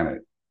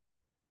planet.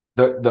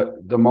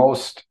 The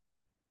most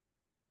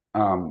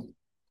not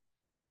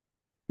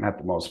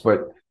the most,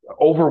 but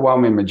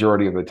overwhelming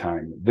majority of the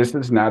time, this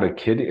is not a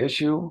kid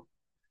issue.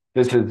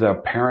 This is a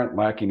parent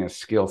lacking a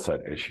skill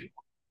set issue.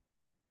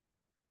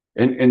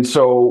 And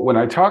so when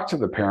I talk to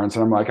the parents,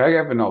 and I'm like, I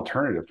have an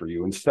alternative for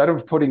you. Instead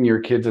of putting your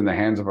kids in the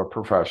hands of a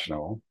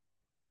professional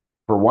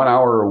for 1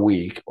 hour a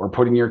week or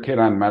putting your kid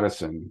on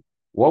medicine,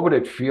 what would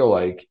it feel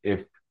like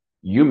if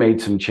you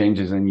made some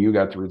changes and you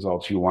got the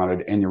results you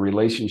wanted and your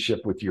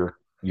relationship with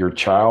your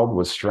child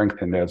was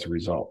strengthened as a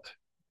result?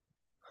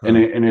 and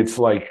Huh. it, and it's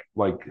like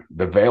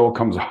the veil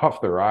comes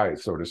off their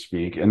eyes, so to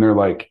speak, and they're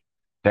like,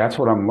 "That's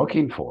what I'm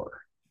looking for.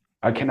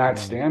 I cannot Hmm.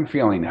 stand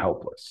feeling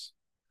helpless."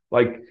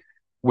 Like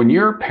when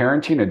you're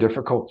parenting a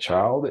difficult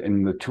child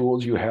and the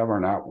tools you have are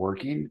not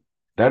working,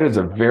 that is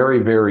a very,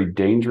 very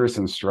dangerous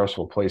and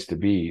stressful place to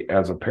be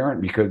as a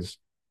parent because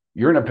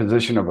you're in a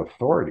position of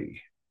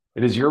authority.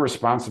 It is your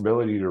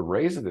responsibility to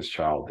raise this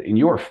child, and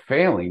you are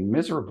failing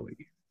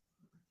miserably.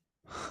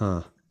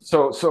 Huh.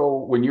 So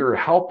when you're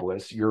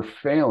helpless, you're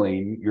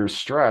failing, you're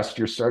stressed,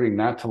 you're starting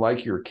not to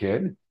like your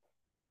kid.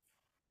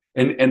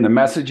 And the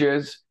message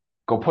is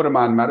go put them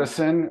on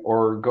medicine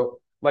or go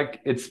like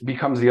it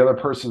becomes the other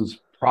person's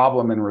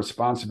problem and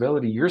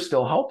responsibility. You're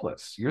still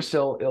helpless. You're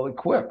still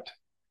ill-equipped.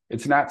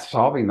 It's not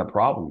solving the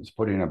problem, it's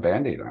putting a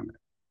band-aid on it.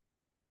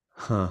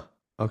 Huh.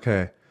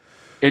 Okay.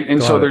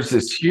 And so Got it. there's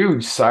this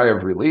huge sigh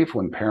of relief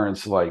when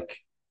parents like,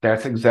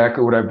 that's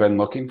exactly what I've been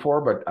looking for,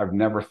 but I've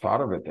never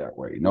thought of it that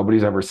way.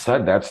 Nobody's ever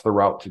said that's the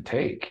route to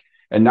take.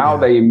 And now Yeah.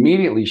 they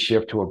immediately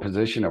shift to a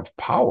position of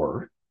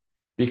power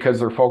because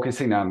they're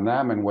focusing on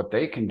them and what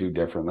they can do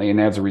differently. And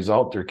as a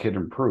result, their kid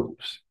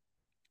improves.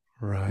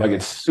 Like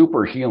it's Right.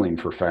 super healing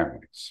for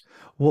families.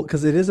 Well,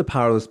 because it is a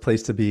powerless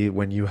place to be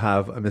when you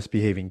have a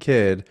misbehaving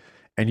kid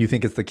and you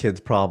think it's the kid's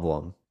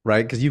problem,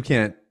 right? Because you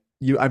can't,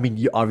 I mean,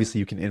 you obviously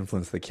you can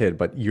influence the kid,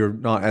 but you're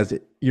not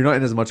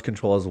in as much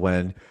control as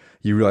when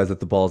you realize that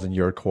the ball's in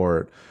your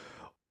court.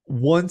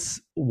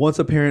 Once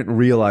a parent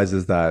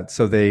realizes that,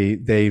 so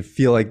they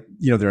feel like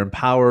they're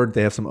empowered,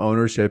 they have some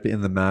ownership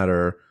in the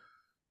matter.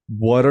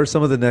 What are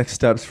some of the next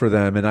steps for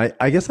them? And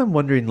I guess I'm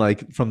wondering,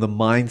 like, from the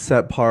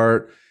mindset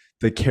part,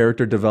 the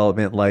character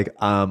development, like,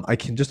 I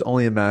can just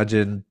only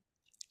imagine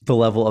the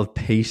level of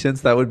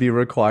patience that would be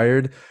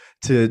required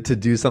to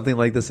do something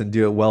like this and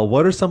do it well.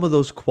 What are some of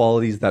those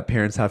qualities that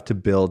parents have to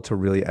build to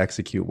really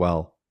execute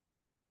well?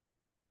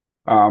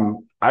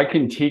 I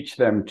can teach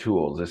them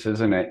tools. This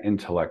isn't an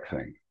intellect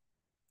thing.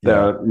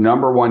 Yeah. The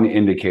number one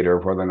indicator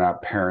of whether or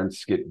not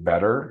parents get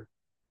better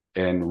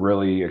and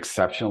really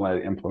exceptional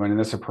at implementing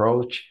this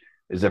approach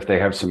is if they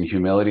have some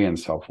humility and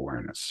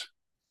self-awareness.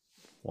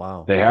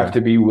 Wow. They have Okay.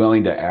 to be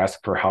willing to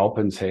ask for help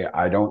and say,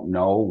 I don't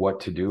know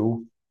what to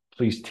do.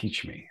 Please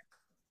teach me.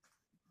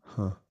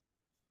 Huh.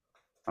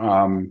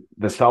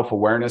 The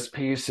self-awareness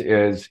piece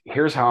is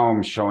here's how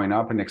I'm showing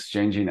up and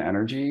exchanging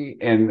energy.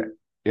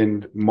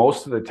 And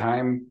most of the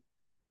time,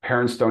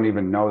 parents don't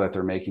even know that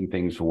they're making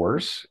things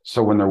worse.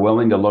 So when they're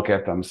willing to look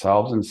at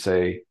themselves and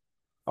say,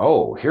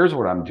 oh, here's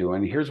what I'm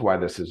doing, here's why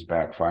this is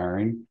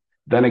backfiring,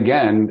 then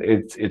again,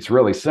 it's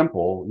really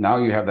simple. Now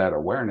you have that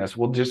awareness.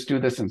 We'll just do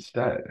this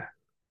instead.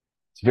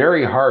 It's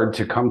very hard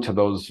to come to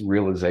those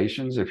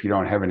realizations if you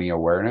don't have any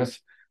awareness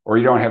or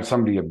you don't have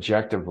somebody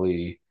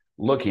objectively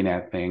looking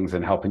at things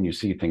and helping you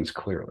see things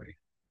clearly.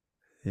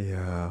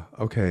 Yeah.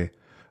 Okay.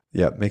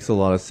 Yeah, makes a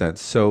lot of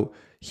sense. So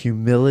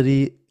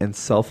humility and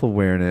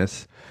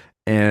self-awareness.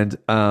 And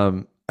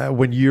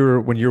when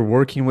you're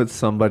working with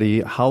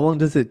somebody, how long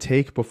does it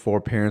take before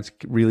parents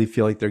really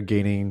feel like they're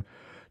gaining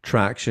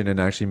traction and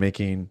actually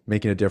making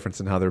a difference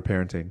in how they're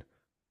parenting?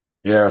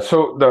 Yeah.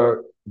 So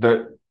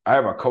the I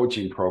have a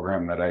coaching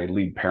program that I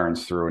lead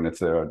parents through, and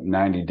it's a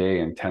 90-day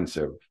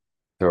intensive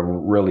to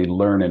really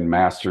learn and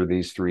master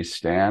these three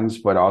stands,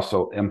 but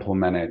also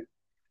implement it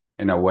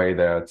in a way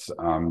that's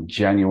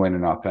genuine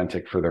and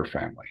authentic for their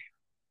family.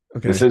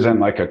 This Okay. isn't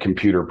like a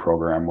computer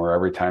program where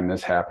every time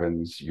this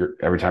happens,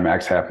 every time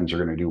X happens,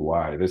 you're going to do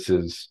Y. This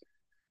is,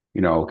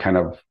 kind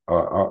of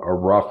a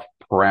rough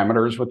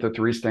parameters with the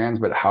three stands,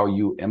 but how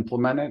you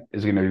implement it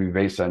is going to be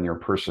based on your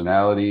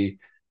personality,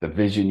 the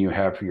vision you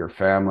have for your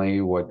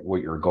family,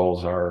 what your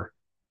goals are.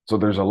 So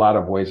there's a lot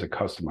of ways to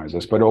customize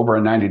this, but over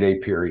a 90-day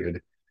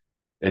period,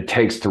 it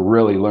takes to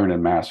really learn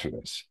and master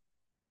this.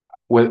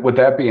 With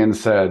that being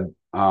said,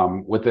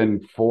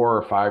 within 4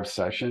 or 5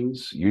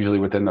 sessions, usually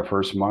within the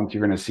first month,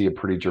 you're going to see a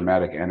pretty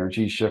dramatic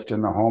energy shift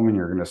in the home, and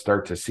you're going to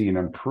start to see an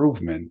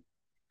improvement.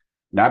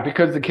 Not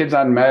because the kid's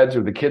on meds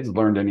or the kid's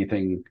learned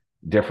anything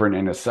different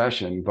in a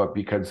session, but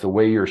because the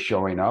way you're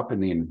showing up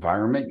and the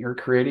environment you're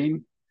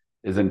creating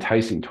is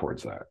enticing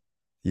towards that.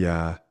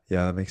 Yeah.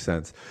 Yeah, that makes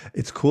sense.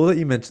 It's cool that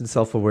you mentioned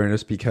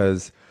self-awareness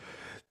because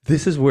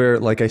this is where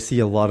like I see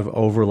a lot of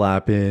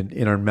overlap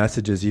in our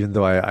messages, even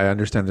though I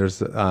understand there's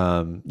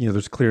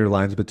there's clear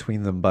lines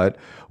between them. But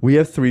we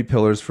have three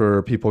pillars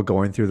for people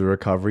going through the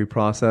recovery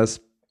process.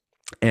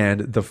 And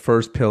the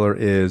first pillar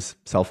is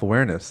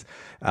self-awareness.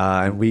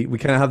 And we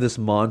kind of have this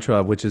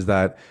mantra, which is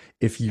that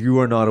if you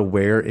are not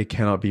aware, it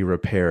cannot be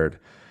repaired.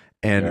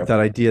 And Yeah. that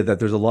idea that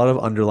there's a lot of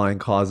underlying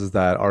causes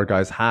that our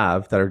guys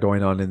have that are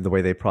going on in the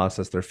way they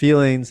process their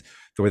feelings,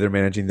 the way they're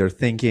managing their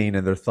thinking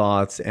and their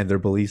thoughts and their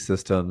belief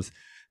systems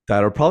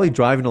that are probably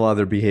driving a lot of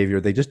their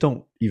behavior. They just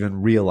don't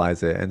even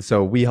realize it. And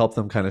so we help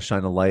them kind of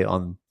shine a light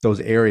on those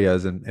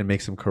areas and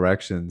make some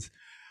corrections.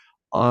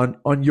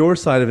 On your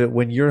side of it,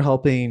 when you're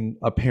helping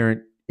a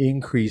parent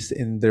increase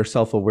in their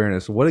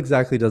self-awareness, what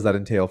exactly does that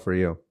entail for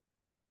you?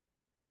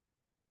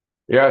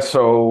 Yeah.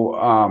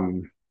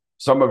 So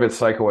some of it's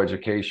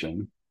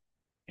psychoeducation,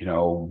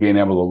 being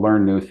able to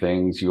learn new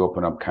things. You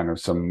open up kind of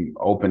some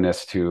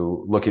openness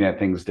to looking at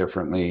things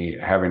differently,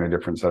 having a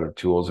different set of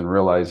tools, and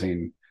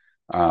realizing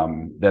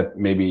that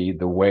maybe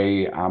the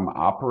way I'm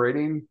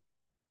operating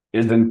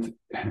isn't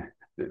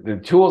the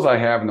tools I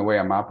have and the way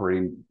I'm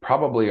operating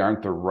probably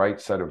aren't the right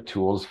set of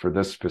tools for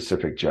this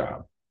specific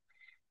job.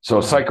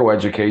 So Hmm.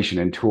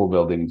 psychoeducation and tool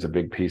building is a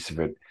big piece of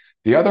it.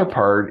 The other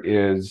part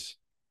is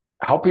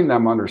helping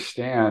them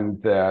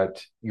understand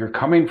that you're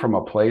coming from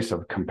a place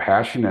of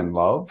compassion and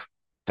love.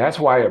 That's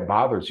why it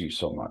bothers you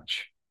so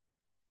much.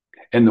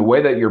 And the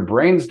way that your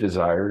brain's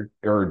desired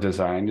or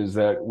designed is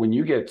that when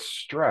you get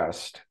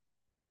stressed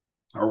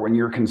or when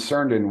you're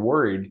concerned and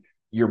worried,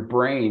 your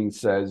brain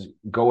says,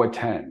 go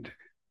attend,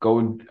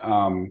 go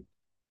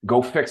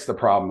go fix the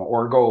problem,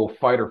 or go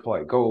fight or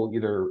flight. Go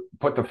either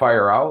put the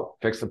fire out,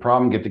 fix the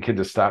problem, get the kid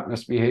to stop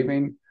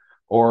misbehaving,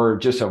 or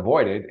just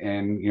avoid it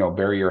and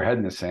bury your head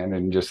in the sand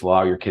and just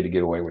allow your kid to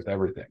get away with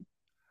everything.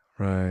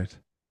 Right.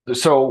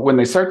 So when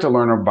they start to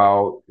learn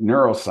about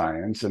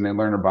neuroscience and they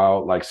learn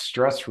about like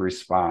stress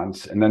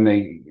response, and then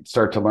they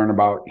start to learn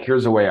about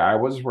here's the way I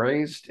was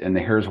raised and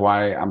here's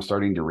why I'm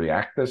starting to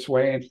react this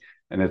way,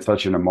 and it's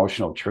such an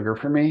emotional trigger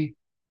for me,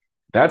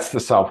 that's the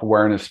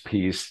self-awareness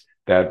piece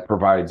that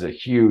provides a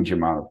huge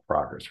amount of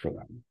progress for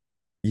them.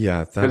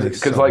 Yeah, that because makes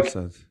because so much like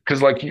sense.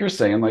 because like you're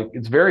saying, like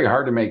it's very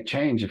hard to make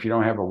change if you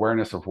don't have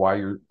awareness of why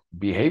you're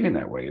behaving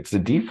that way. It's the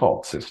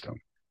default system.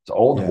 It's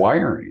old Yeah.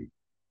 wiring.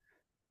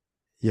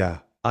 Yeah,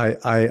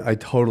 I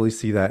totally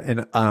see that,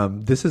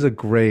 and this is a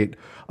great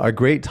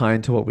tie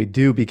into what we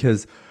do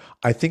because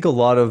I think a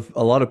lot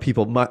of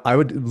people, I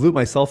would loop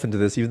myself into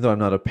this, even though I'm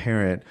not a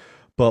parent.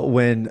 But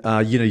when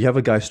you have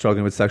a guy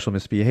struggling with sexual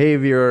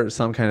misbehavior,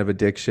 some kind of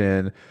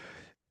addiction,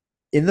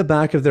 in the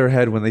back of their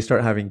head when they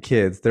start having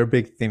kids, their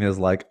big thing is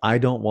like, I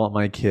don't want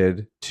my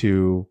kid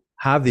to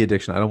have the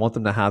addiction. I don't want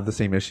them to have the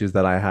same issues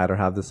that I had or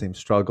have the same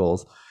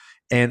struggles.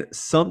 And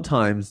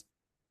sometimes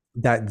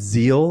that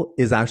zeal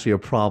is actually a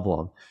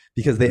problem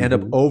because they end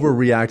up Hmm.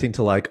 overreacting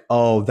to like,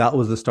 oh, that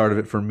was the start of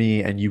it for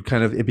me. And you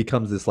kind of, it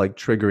becomes this like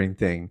triggering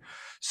thing.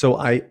 So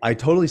I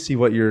totally see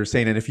what you're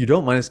saying. And if you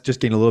don't mind us just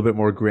getting a little bit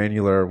more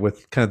granular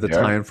with kind of the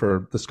Yeah. time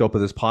for the scope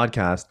of this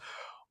podcast,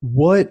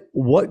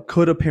 what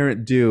could a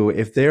parent do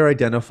if they're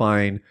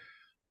identifying,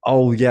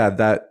 oh yeah,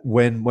 that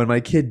when my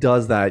kid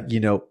does that,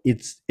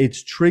 it's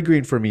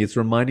triggering for me, it's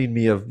reminding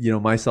me of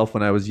myself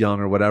when I was young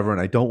or whatever,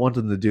 and I don't want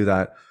them to do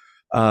that.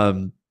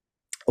 um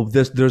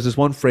there's this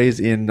one phrase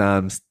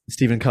in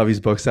Stephen Covey's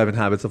book Seven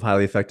Habits of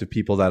Highly Effective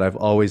People that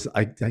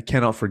I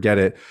cannot forget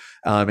it.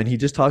 And he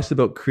just talks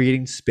about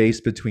creating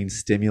space between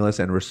stimulus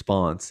and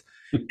response,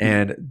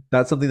 and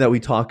that's something that we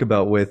talk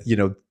about with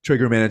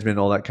trigger management and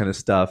all that kind of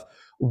stuff.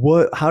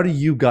 How do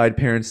you guide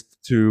parents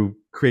to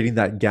creating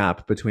that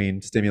gap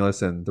between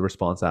stimulus and the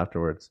response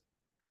afterwards?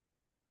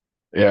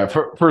 Yeah.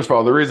 First of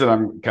all, the reason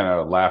I'm kind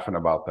of laughing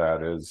about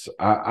that is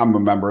I'm a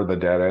member of the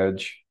Dead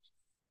Edge.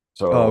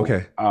 Oh, So,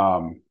 okay.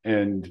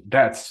 and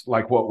that's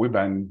like what we've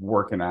been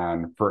working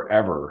on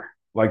forever.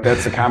 Like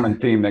that's a common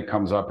theme that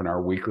comes up in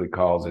our weekly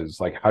calls is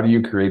like, how do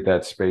you create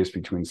that space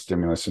between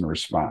stimulus and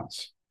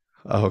response?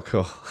 Oh,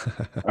 cool.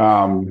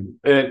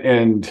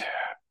 And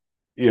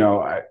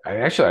I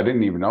actually I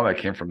didn't even know that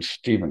came from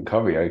Stephen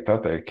Covey. I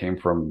thought that came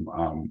from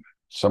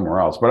somewhere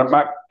else. But I'm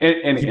not.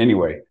 He-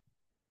 Anyway,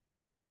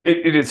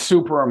 it is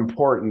super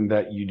important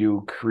that you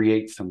do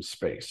create some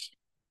space,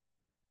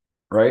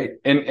 right?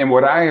 And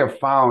what I have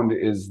found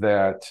is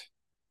that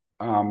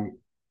um,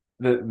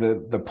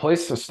 the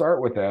place to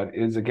start with that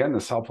is again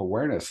the self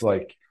awareness,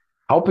 like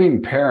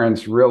helping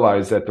parents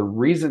realize that the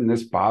reason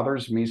this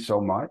bothers me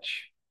so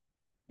much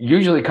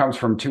usually comes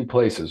from two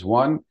places.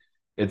 One,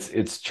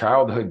 it's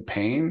childhood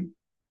pain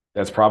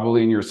that's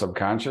probably in your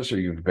subconscious or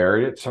you've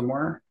buried it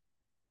somewhere.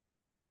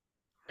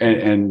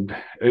 And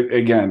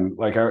again,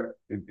 like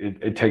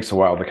it takes a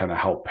while to kind of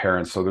help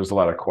parents. So there's a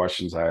lot of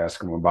questions I ask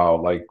them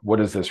about, like, what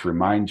does this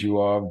remind you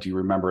of? Do you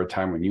remember a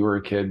time when you were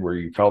a kid where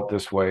you felt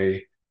this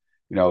way?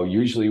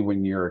 Usually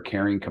when you're a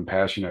caring,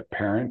 compassionate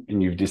parent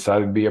and you've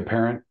decided to be a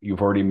parent,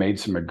 you've already made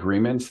some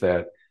agreements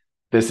that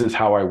this is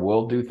how I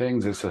will do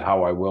things. This is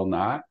how I will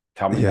not.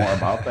 Tell me more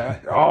about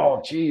that. yeah.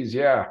 Oh, geez.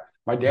 Yeah.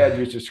 My dad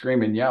used to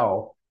scream and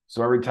yell.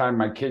 So every time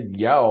my kid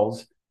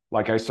yells,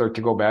 like I start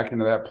to go back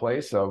into that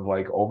place of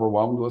like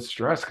overwhelmed with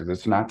stress because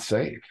it's not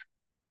safe.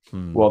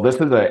 Hmm. Well, this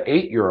is an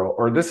 8-year old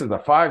or this is a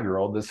 5-year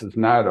old. This is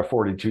not a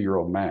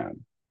 42-year-old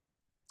man,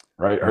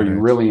 right? Are you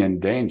Right. really in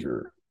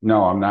danger?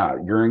 No, I'm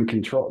not. You're in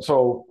control.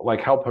 So,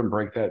 like, help him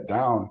break that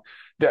down.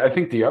 I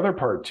think the other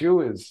part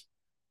too is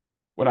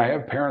when I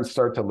have parents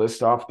start to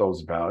list off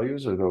those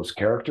values or those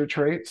character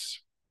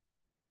traits,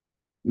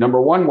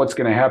 number one, what's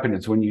going to happen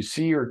is when you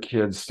see your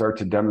kids start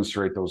to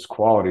demonstrate those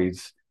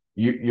qualities,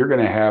 you're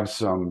going to have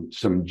some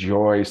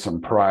joy, some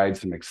pride,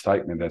 some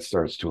excitement that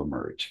starts to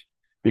emerge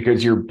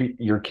because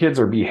your kids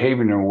are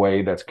behaving in a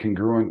way that's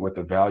congruent with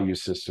the value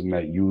system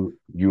that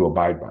you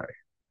abide by.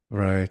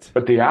 Right.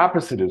 But the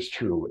opposite is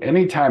true.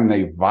 Anytime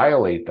they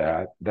violate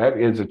that, that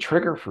is a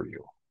trigger for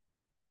you.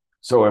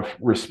 So if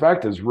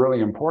respect is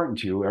really important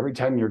to you, every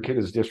time your kid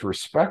is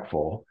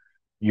disrespectful,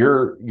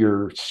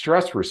 your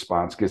stress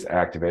response gets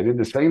activated,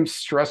 the same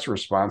stress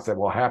response that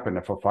will happen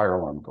if a fire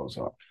alarm goes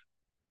off.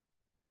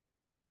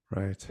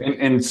 Right.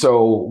 And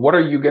so what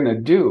are you going to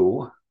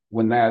do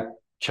when that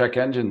check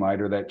engine light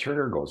or that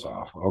trigger goes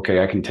off?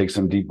 Okay, I can take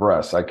some deep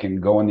breaths. I can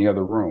go in the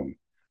other room.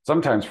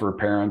 Sometimes for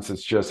parents,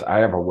 it's just I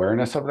have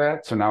awareness of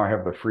that. So now I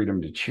have the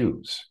freedom to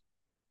choose.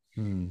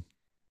 Hmm.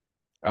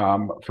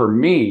 For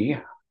me,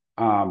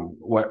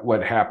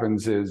 what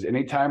happens is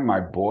anytime my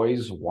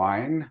boys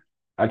whine,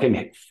 I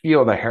can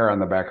feel the hair on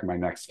the back of my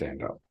neck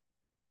stand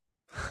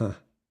up.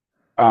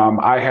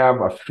 I have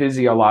a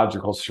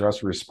physiological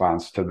stress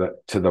response to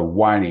the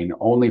whining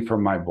only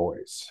from my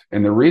boys,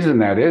 and the reason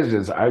that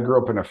is I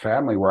grew up in a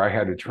family where I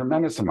had a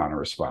tremendous amount of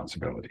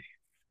responsibility.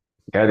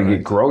 I had to get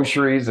Right.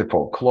 groceries,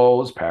 fold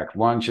clothes, pack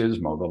lunches,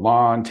 mow the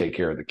lawn, take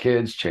care of the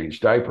kids, change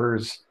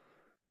diapers.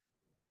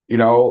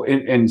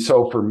 And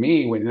so for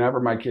me, whenever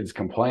my kids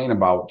complain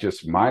about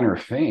just minor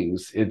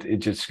things, it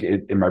just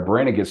in my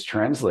brain it gets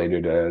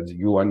translated as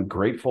you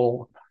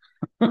ungrateful.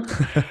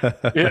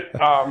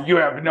 You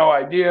have no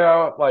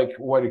idea like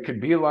what it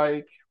could be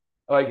like,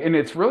 and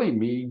it's really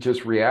me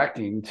just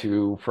reacting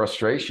to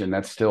frustration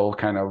that's still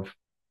kind of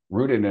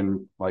rooted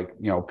in like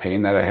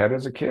pain that I had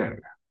as a kid.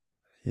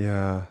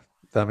 Yeah,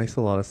 that makes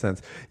a lot of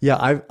sense.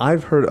 Yeah,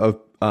 I've heard of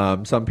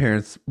some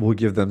parents will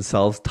give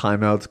themselves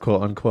timeouts,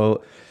 quote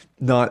unquote,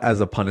 not as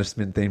a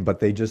punishment thing, but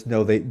they just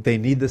know they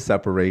need the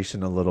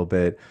separation a little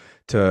bit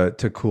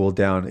to cool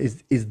down.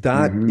 Is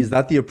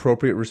that the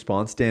appropriate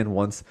response, Dan?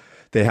 Once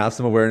they have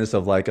some awareness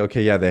of like,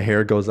 okay, yeah, the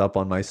hair goes up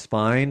on my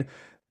spine,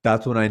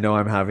 that's when I know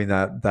I'm having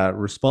that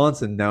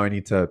response, and now I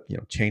need to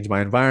change my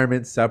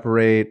environment,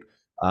 separate.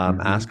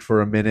 ask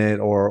for a minute,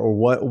 or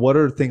what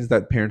are things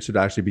that parents should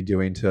actually be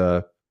doing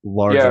to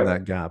largen Yeah.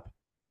 that gap?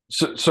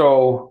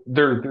 So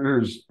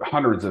there's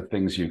hundreds of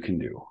things you can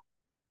do,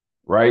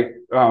 right?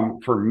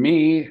 For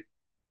me,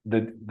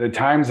 the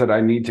times that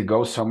I need to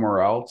go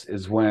somewhere else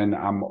is when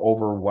I'm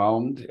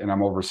overwhelmed and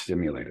I'm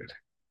overstimulated.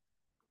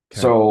 Okay.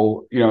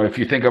 So, if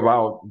you think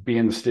about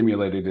being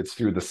stimulated, it's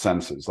through the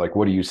senses. Like,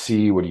 what do you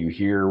see? What do you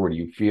hear? What do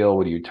you feel?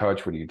 What do you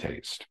touch? What do you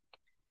taste?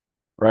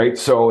 Right.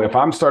 So if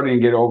I'm starting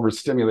to get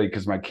overstimulated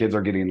because my kids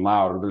are getting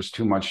loud or there's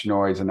too much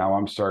noise and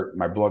now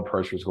my blood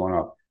pressure is going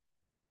up.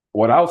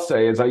 What I'll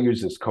say is I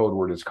use this code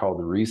word. It's called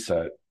the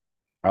reset.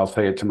 I'll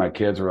say it to my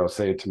kids or I'll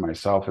say it to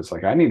myself. It's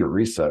like, I need a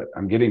reset.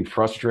 I'm getting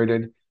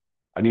frustrated.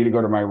 I need to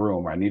go to my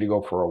room. I need to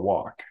go for a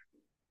walk.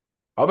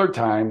 Other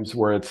times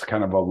where it's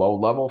kind of a low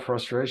level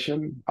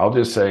frustration, I'll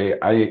just say,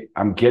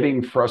 I'm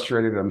getting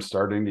frustrated. I'm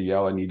starting to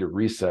yell. I need to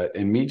reset.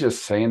 And me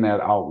just saying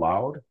that out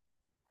loud,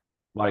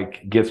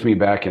 like gets me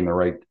back in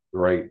the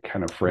right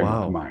kind of frame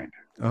of Wow. mind.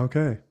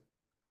 Okay.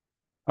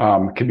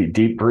 Could be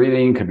deep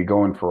breathing, could be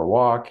going for a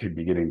walk, could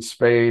be getting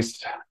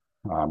spaced,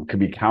 could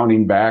be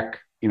counting back,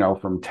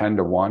 from 10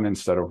 to 1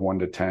 instead of 1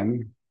 to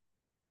 10.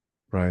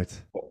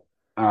 Right.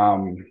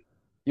 Um,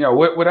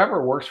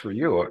 whatever works for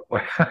you.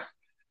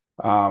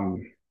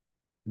 um,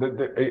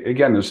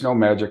 Again, there's no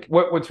magic.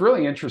 What's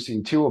really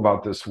interesting too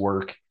about this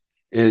work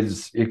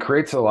is it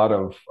creates a lot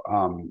of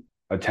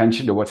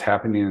attention to what's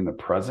happening in the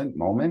present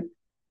moment.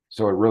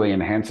 So it really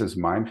enhances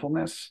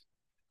mindfulness.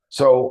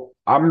 So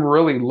I'm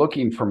really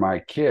looking for my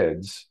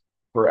kids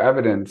for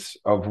evidence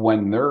of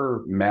when they're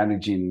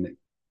managing,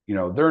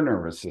 their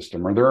nervous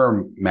system or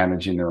they're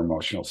managing their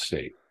emotional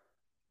state.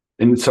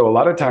 And so a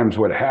lot of times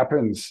what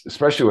happens,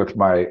 especially with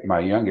my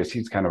youngest,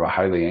 he's kind of a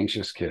highly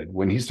anxious kid.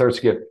 When he starts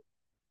to get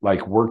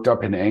like worked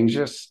up and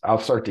anxious, I'll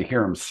start to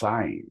hear him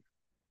sighing.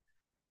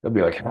 They'll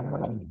be like,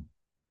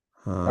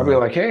 I'll be Uh,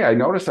 like, hey, I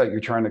noticed that you're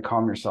trying to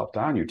calm yourself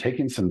down. You're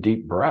taking some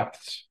deep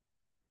breaths.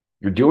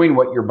 You're doing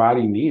what your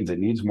body needs. It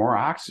needs more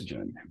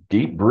oxygen.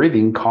 Deep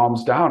breathing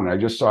calms down. And I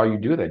just saw you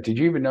do that. Did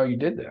you even know you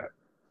did that?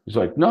 He's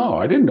like, no,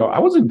 I didn't know. I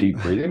wasn't deep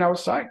breathing. I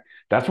was sighing.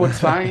 That's what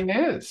sighing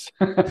is.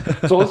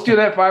 So let's do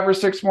that 5 or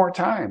 6 more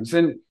times.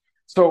 And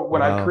so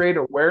when I wow. create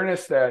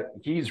awareness that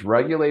he's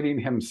regulating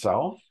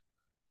himself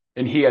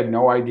and he had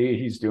no idea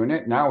he's doing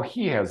it, now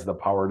he has the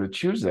power to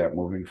choose that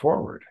moving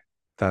forward.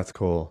 That's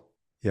cool.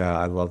 Yeah,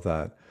 I love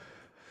that.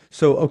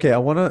 So, okay, I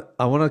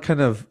wanna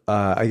kind of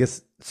I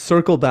guess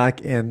circle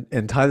back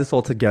and tie this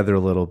all together a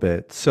little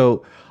bit.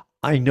 So,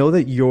 I know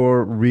that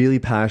you're really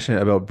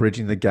passionate about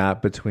bridging the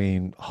gap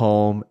between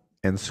home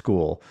and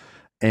school.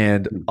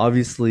 And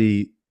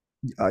obviously,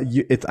 I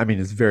mean,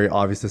 it's very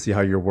obvious to see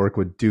how your work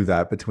would do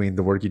that between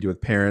the work you do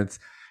with parents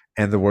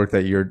and the work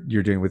that you're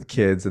doing with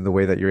kids and the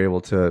way that you're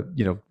able to,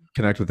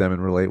 connect with them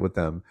and relate with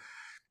them.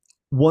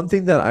 One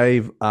thing that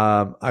I've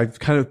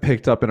kind of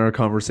picked up in our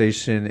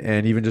conversation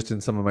and even just in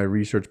some of my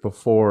research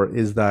before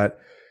is that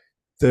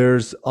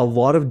there's a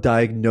lot of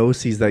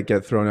diagnoses that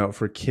get thrown out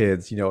for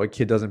kids. A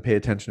kid doesn't pay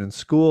attention in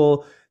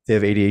school, they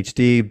have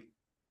ADHD.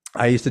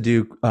 I used to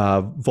do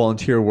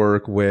volunteer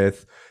work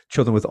with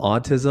children with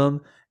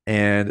autism,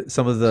 and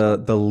some of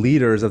the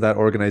leaders of that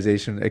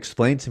organization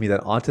explained to me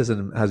that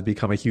autism has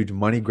become a huge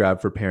money grab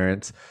for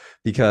parents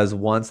because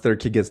once their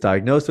kid gets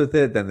diagnosed with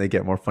it, then they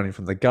get more funding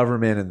from the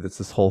government, and it's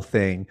this whole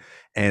thing.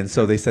 And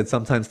so they said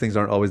sometimes things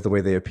aren't always the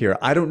way they appear.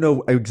 I don't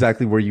know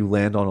exactly where you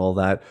land on all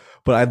that,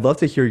 but I'd love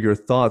to hear your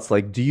thoughts.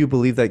 Like, do you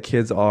believe that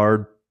kids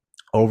are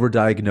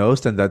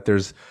overdiagnosed and that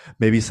there's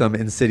maybe some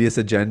insidious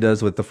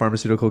agendas with the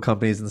pharmaceutical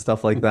companies and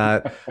stuff like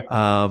that,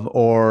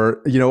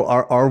 or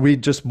are we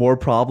just more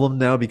problem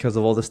now because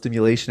of all the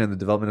stimulation and the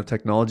development of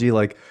technology?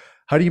 Like,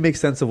 how do you make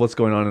sense of what's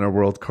going on in our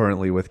world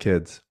currently with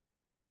kids?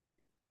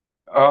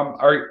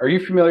 Are you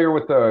familiar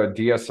with the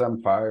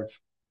DSM-5,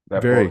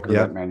 that Very, book or yeah,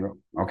 that manual?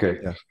 Okay.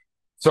 yeah,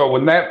 So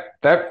when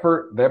that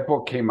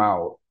book came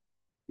out,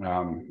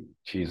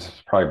 geez,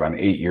 it's probably about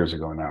 8 years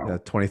ago yeah, now.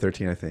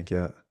 2013, I think.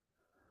 Yeah,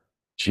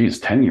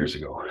 Geez, 10 years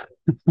ago.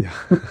 yeah.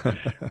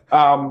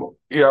 All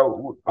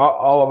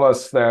of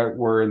us that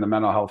were in the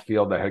mental health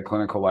field that had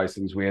clinical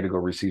license, we had to go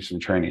receive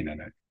some training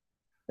in it.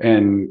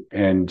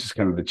 And just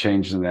kind of the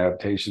changes and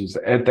adaptations.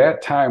 At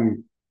that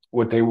time,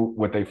 what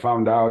they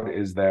found out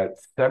is that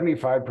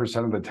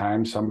 75% of the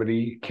time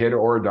somebody, kid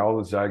or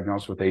adult, is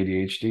diagnosed with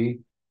ADHD,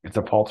 it's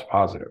a false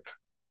positive.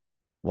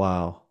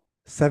 Wow,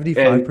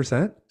 And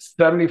 75%.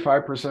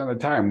 75% of the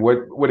time,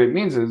 what it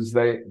means is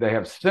they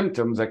have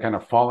symptoms that kind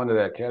of fall into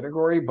that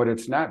category, but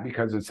it's not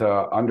because it's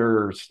a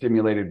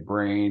understimulated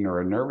brain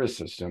or a nervous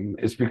system.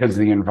 It's because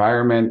the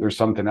environment, there's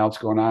something else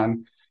going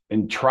on.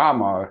 And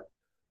trauma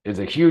is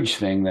a huge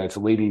thing that's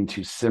leading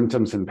to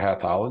symptoms and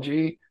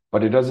pathology,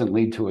 but it doesn't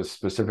lead to a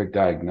specific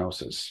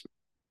diagnosis.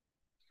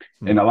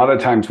 Hmm. And a lot of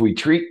times we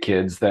treat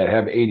kids that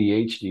have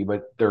ADHD,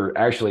 but they're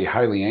actually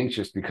highly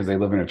anxious because they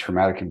live in a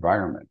traumatic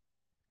environment.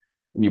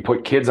 And you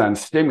put kids on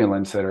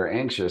stimulants that are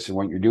anxious, and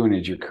what you're doing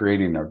is you're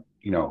creating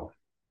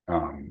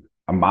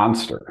a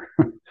monster.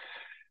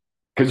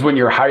 Because when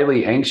you're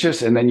highly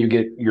anxious and then you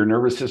get your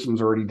nervous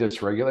system's already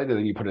dysregulated,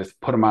 and you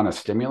put them on a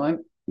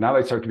stimulant, now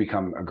they start to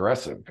become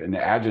aggressive and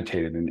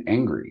agitated and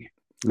angry.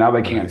 Now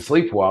they can't Right.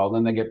 sleep well,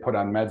 then they get put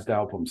on meds to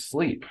help them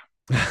sleep.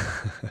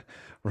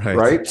 Right.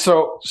 Right.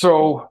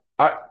 So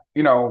I,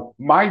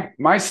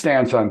 my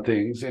stance on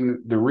things, and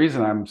the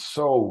reason I'm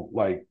so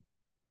like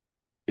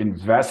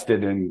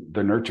invested in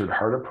the nurtured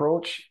heart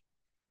approach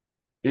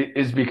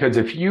is because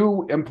if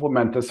you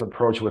implement this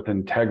approach with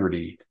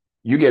integrity,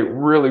 you get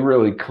really,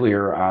 really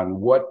clear on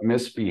what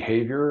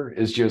misbehavior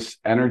is just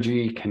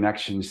energy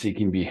connection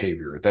seeking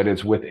behavior that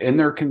is within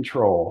their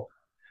control.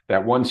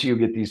 That once you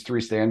get these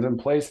three stands in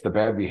place, the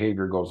bad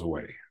behavior goes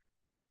away.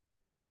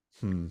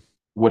 Hmm.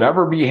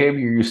 Whatever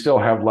behavior you still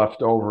have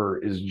left over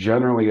is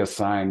generally a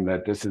sign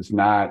that this is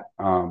not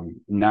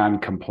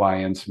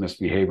non-compliance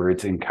misbehavior.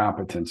 It's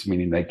incompetence,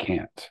 meaning they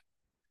can't.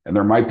 And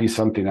there might be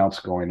something else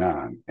going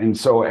on. And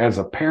so as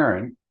a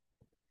parent,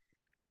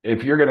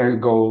 if you're going to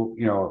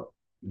go,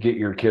 get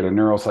your kid a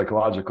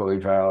neuropsychological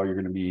eval, you're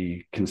going to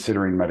be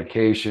considering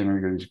medication, or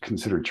you're going to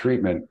consider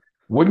treatment.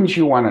 Wouldn't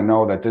you want to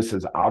know that this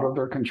is out of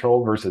their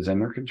control versus in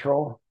their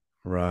control?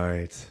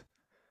 Right.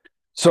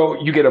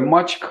 So you get a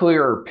much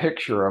clearer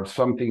picture of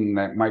something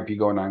that might be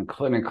going on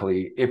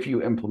clinically if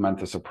you implement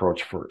this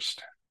approach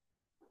first.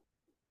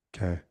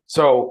 Okay.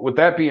 So with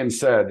that being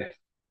said,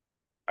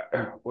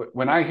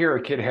 when I hear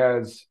a kid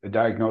has a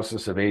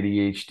diagnosis of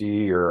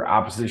ADHD or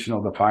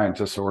oppositional defiant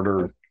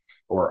disorder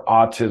or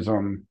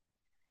autism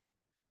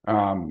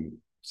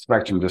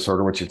spectrum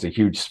disorder, which is a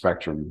huge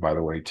spectrum, by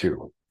the way,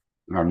 too.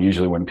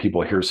 Usually when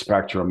people hear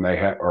spectrum,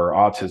 or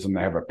autism, they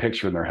have a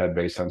picture in their head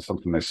based on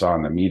something they saw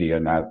in the media,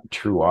 not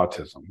true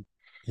autism.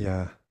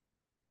 Yeah.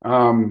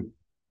 Um,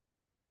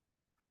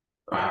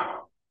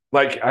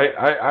 like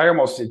I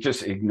almost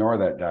just ignore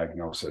that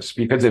diagnosis,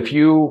 because if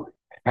you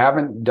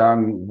haven't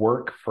done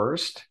work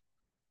first,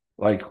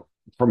 like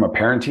from a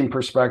parenting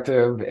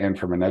perspective and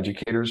from an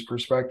educator's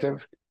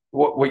perspective,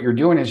 what you're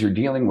doing is you're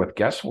dealing with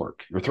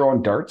guesswork. You're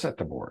throwing darts at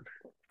the board.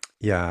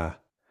 Yeah.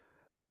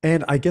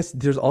 And I guess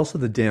there's also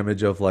the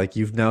damage of like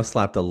you've now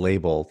slapped a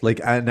label. Like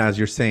and as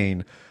you're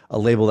saying, a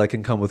label that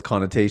can come with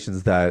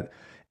connotations that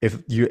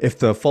if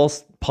the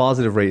false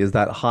positive rate is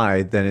that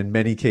high, then in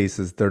many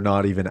cases they're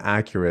not even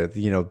accurate.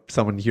 You know,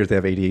 someone hears they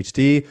have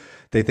ADHD,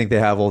 they think they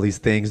have all these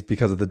things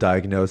because of the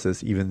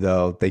diagnosis, even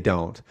though they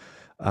don't.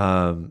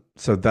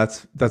 So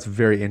that's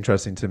very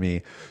interesting to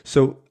me.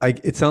 So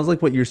it sounds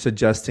like what you're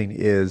suggesting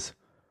is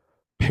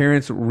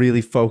parents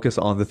really focus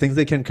on the things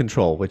they can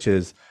control, which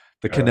is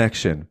the Yeah.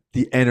 connection,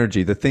 the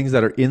energy, the things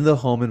that are in the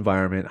home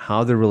environment,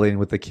 how they're relating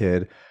with the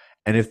kid.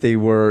 And if they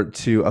were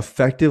to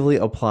effectively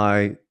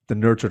apply the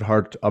nurtured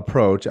heart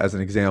approach as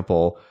an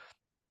example,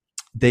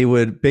 they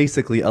would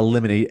basically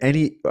eliminate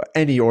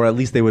any or at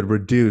least they would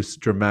reduce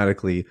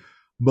dramatically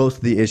most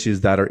of the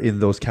issues that are in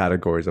those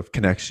categories of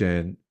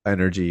connection,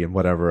 energy, and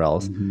whatever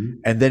else. Mm-hmm.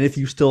 And then if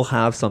you still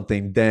have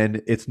something,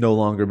 then it's no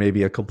longer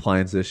maybe a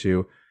compliance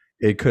issue.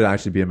 It could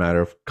actually be a matter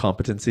of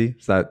competency.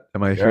 Is that,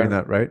 am I hearing Yeah.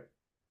 that right?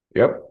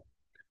 Yep.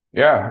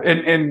 Yeah.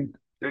 And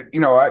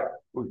I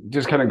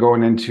just kind of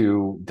going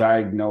into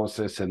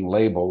diagnosis and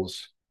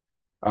labels.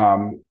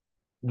 Um,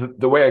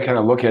 the way I kind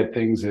of look at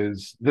things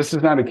is, this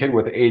is not a kid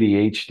with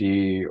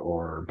ADHD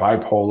or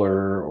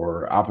bipolar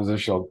or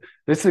oppositional.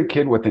 This is a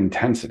kid with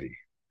intensity.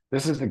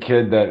 This is the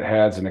kid that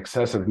has an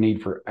excessive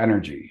need for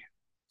energy.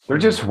 They're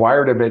Hmm. just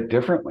wired a bit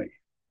differently.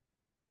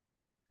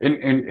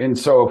 And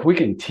so if we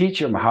can teach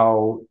them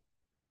how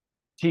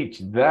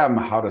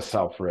to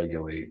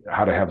self-regulate,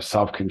 how to have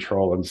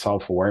self-control and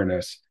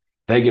self-awareness,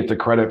 they get the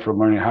credit for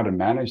learning how to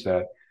manage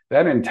that.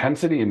 That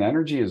intensity and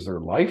energy is their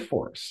life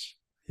force.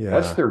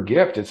 That's Yeah. their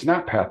gift. It's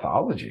not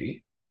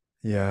pathology.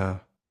 Yeah.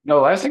 No,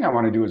 the last thing I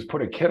want to do is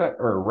put a kid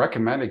or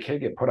recommend a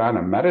kid get put on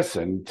a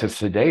medicine to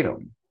sedate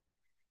them.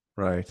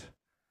 Right.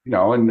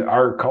 And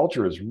our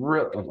culture is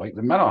real, like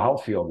the mental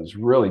health field is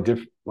really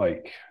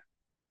like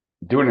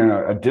doing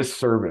a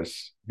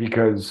disservice,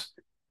 because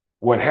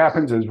what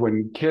happens is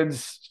when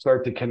kids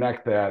start to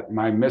connect that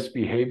my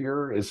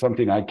misbehavior is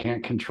something I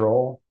can't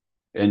control,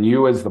 and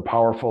you as the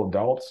powerful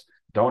adults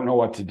don't know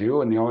what to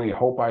do, and the only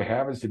hope I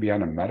have is to be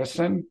on a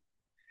medicine.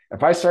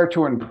 If I start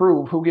to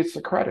improve, who gets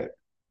the credit?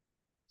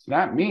 It's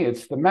not me,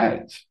 it's the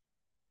meds.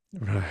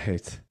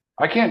 Right.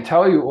 I can't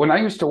tell you, when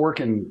I used to work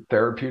in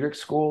therapeutic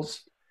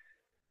schools,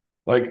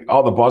 like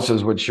all the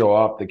buses would show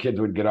up, the kids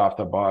would get off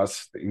the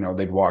bus,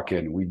 they'd walk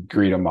in, we'd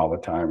greet them all the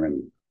time.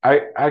 And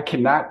I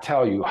cannot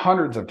tell you,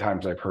 hundreds of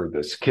times I've heard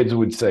this. Kids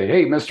would say,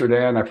 "Hey, Mr.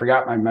 Dan, I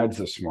forgot my meds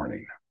this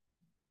morning,"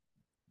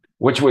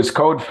 which was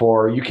code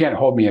for, you can't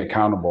hold me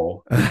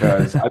accountable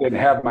because I didn't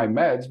have my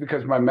meds,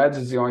 because my meds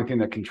is the only thing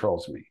that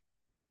controls me.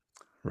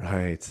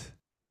 Right.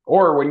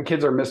 Or when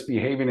kids are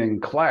misbehaving in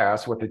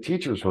class, what the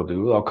teachers will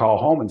do, they'll call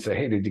home and say,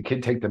 "Hey, did the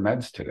kid take the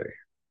meds today?"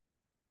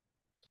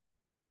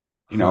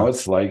 Huh.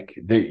 It's like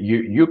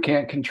you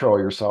can't control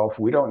yourself.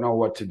 We don't know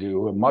what to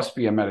do. It must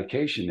be a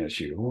medication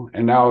issue.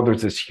 And now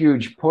there's this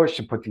huge push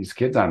to put these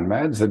kids on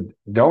meds that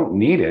don't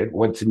need it.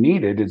 What's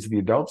needed is the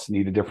adults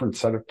need a different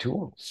set of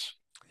tools.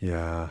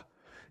 Yeah.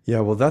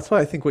 Yeah, well, that's why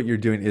I think what you're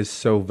doing is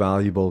so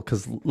valuable.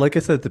 Because, like I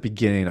said at the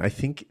beginning, I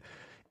think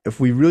if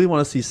we really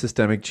want to see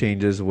systemic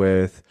changes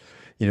with,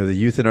 the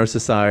youth in our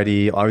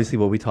society, obviously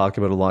what we talk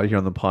about a lot here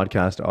on the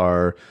podcast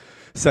are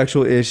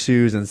sexual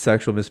issues and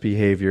sexual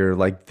misbehavior.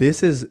 Like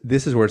this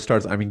is where it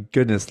starts. I mean,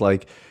 goodness,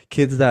 like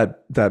kids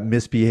that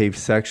misbehave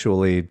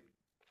sexually,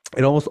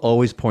 it almost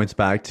always points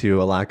back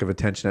to a lack of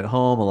attention at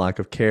home, a lack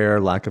of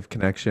care, lack of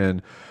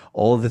connection,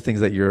 all of the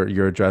things that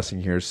you're addressing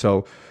here.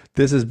 So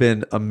this has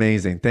been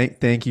amazing.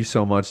 Thank you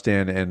so much,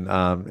 Dan,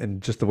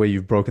 and just the way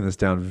you've broken this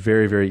down,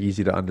 very very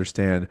easy to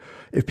understand.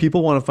 If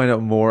people want to find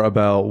out more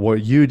about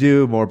what you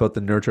do, more about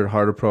the Nurtured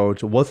Heart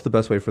approach, what's the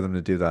best way for them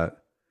to do that?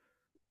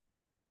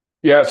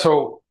 Yeah.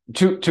 So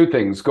two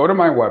things. Go to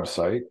my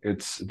website.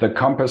 It's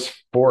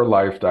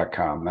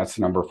thecompass4life.com. That's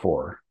the number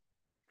four.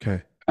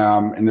 Okay.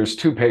 And there's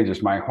two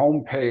pages. My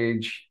home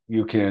page,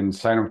 you can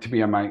sign up to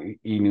be on my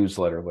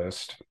e-newsletter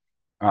list.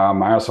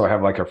 I also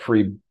have like a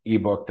free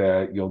ebook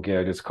that you'll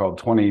get. It's called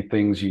 20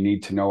 Things You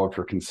Need to Know If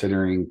You're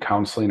Considering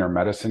Counseling or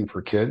Medicine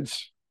for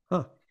Kids.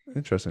 Huh.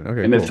 Interesting.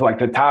 Okay, And cool. it's like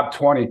the top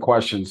 20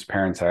 questions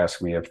parents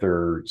ask me if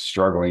they're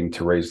struggling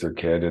to raise their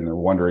kid and they're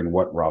wondering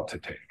what route to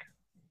take.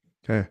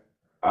 Okay.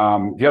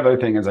 The other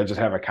thing is I just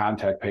have a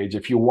contact page.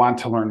 If you want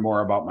to learn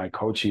more about my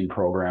coaching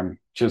program,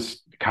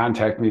 just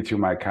contact me through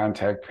my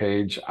contact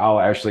page.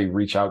 I'll actually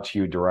reach out to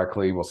you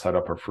directly. We'll set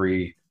up a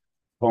free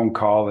phone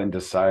call and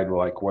decide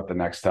like what the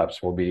next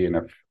steps will be. And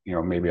if,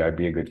 maybe I'd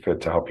be a good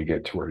fit to help you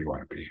get to where you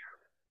want to be.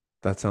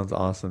 That sounds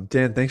awesome.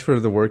 Dan, thanks for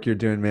the work you're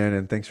doing, man,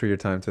 and thanks for your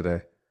time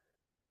today.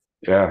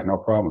 Yeah, no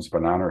problem. It's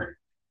been an honor.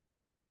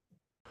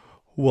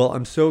 Well,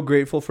 I'm so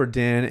grateful for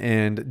Dan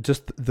and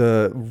just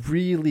the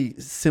really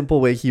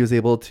simple way he was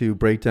able to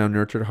break down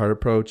Nurtured Heart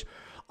approach.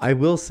 I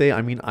will say,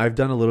 I mean, I've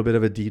done a little bit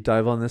of a deep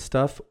dive on this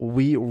stuff.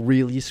 We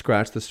really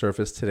scratched the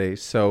surface today.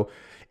 So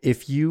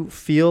if you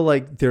feel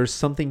like there's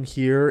something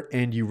here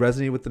and you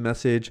resonate with the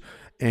message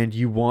and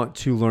you want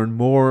to learn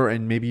more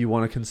and maybe you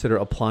want to consider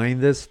applying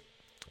this,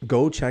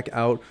 go check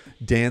out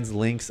Dan's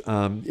links.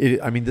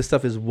 This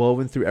stuff is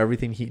woven through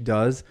everything he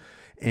does.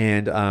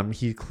 And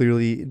he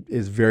clearly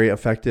is very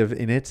effective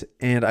in it.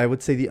 And I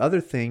would say the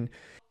other thing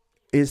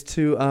is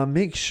to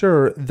make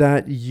sure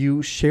that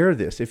you share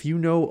this. If you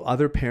know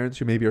other parents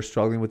who maybe are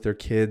struggling with their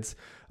kids'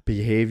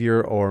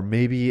 behavior, or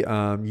maybe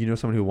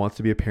someone who wants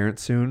to be a parent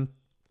soon,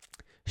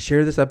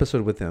 share this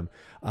episode with them.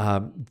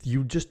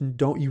 You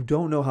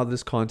don't know how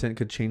this content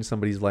could change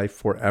somebody's life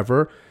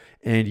forever,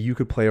 and you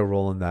could play a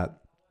role in that.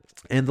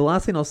 And the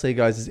last thing I'll say,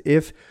 guys, is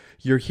if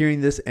you're hearing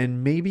this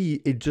and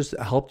maybe it just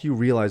helped you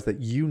realize that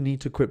you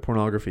need to quit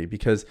pornography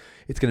because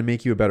it's going to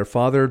make you a better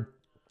father,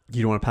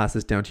 you don't want to pass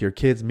this down to your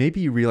kids. Maybe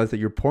you realize that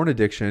your porn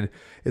addiction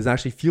is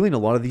actually fueling a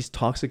lot of these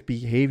toxic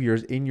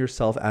behaviors in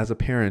yourself as a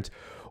parent.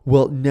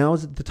 Well, now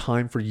is the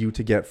time for you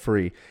to get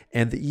free.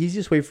 And the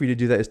easiest way for you to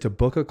do that is to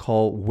book a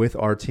call with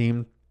our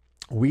team.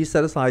 We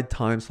set aside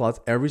time slots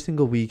every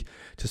single week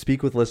to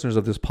speak with listeners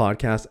of this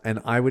podcast. And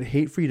I would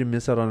hate for you to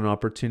miss out on an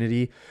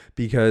opportunity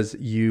because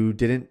you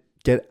didn't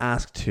get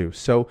asked to.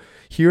 So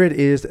here it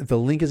is. The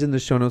link is in the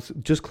show notes.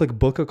 Just click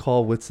book a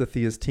call with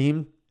Sathia's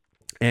team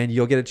and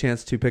you'll get a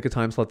chance to pick a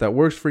time slot that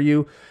works for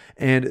you.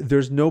 And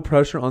there's no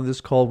pressure on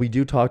this call. We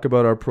do talk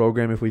about our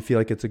program if we feel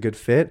like it's a good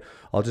fit.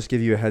 I'll just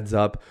give you a heads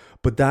up.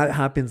 But that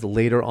happens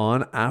later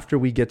on after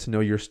we get to know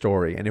your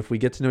story. And if we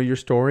get to know your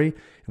story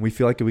and we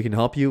feel like we can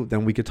help you,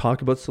 then we could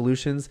talk about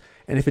solutions.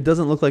 And if it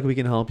doesn't look like we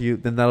can help you,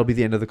 then that'll be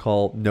the end of the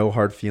call. No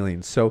hard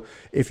feelings. So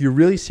if you're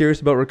really serious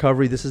about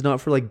recovery, this is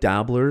not for like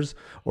dabblers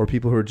or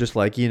people who are just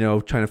like,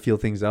 trying to feel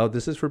things out.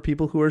 This is for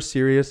people who are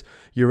serious.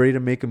 You're ready to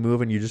make a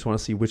move and you just want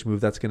to see which move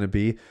that's going to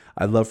be.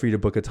 I'd love for you to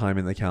book a time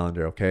in the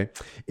calendar. Okay.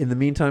 In the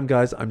meantime,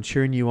 guys, I'm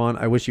cheering you on.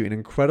 I wish you an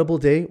incredible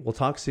day. We'll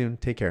talk soon.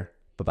 Take care.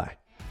 Bye-bye.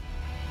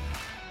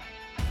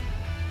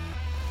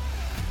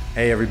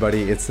 Hey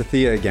everybody, it's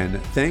Sathia again.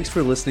 Thanks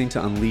for listening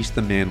to Unleash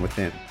the Man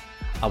Within.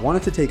 I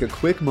wanted to take a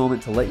quick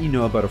moment to let you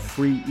know about a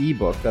free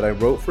ebook that I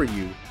wrote for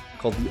you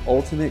called The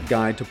Ultimate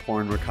Guide to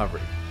Porn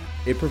Recovery.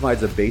 It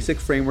provides a basic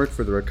framework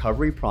for the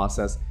recovery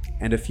process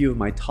and a few of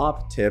my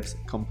top tips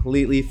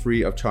completely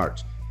free of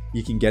charge.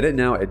 You can get it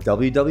now at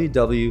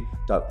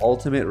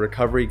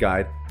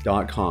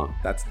www.ultimaterecoveryguide.com.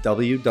 That's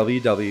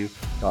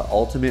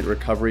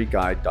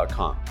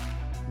www.ultimaterecoveryguide.com.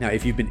 Now,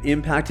 if you've been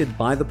impacted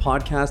by the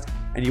podcast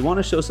and you want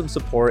to show some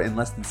support in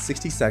less than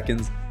 60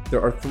 seconds,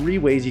 there are 3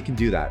 ways you can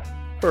do that.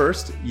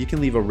 First, you can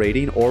leave a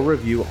rating or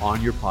review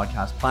on your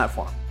podcast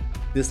platform.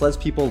 This lets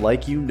people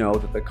like you know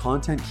that the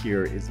content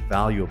here is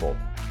valuable.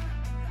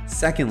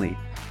 Secondly,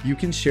 you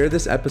can share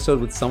this episode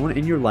with someone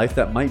in your life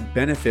that might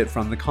benefit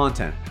from the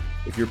content.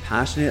 If you're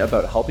passionate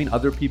about helping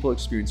other people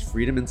experience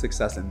freedom and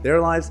success in their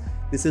lives,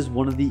 this is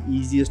one of the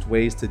easiest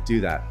ways to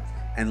do that.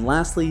 And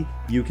lastly,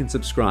 you can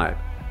subscribe.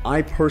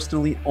 I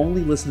personally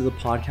only listen to the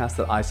podcast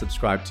that I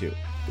subscribe to.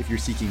 If you're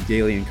seeking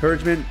daily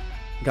encouragement,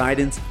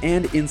 guidance,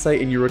 and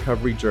insight in your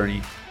recovery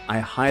journey, I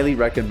highly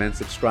recommend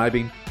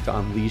subscribing to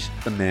Unleash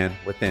the Man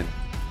Within.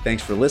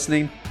 Thanks for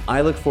listening.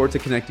 I look forward to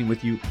connecting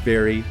with you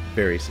very,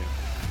 very soon.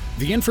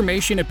 The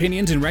information,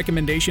 opinions, and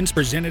recommendations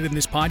presented in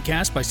this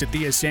podcast by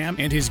Sathya Sam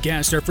and his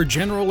guests are for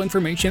general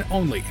information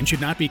only and should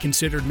not be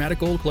considered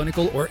medical,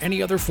 clinical, or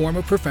any other form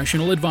of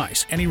professional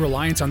advice. Any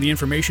reliance on the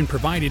information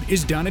provided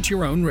is done at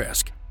your own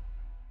risk.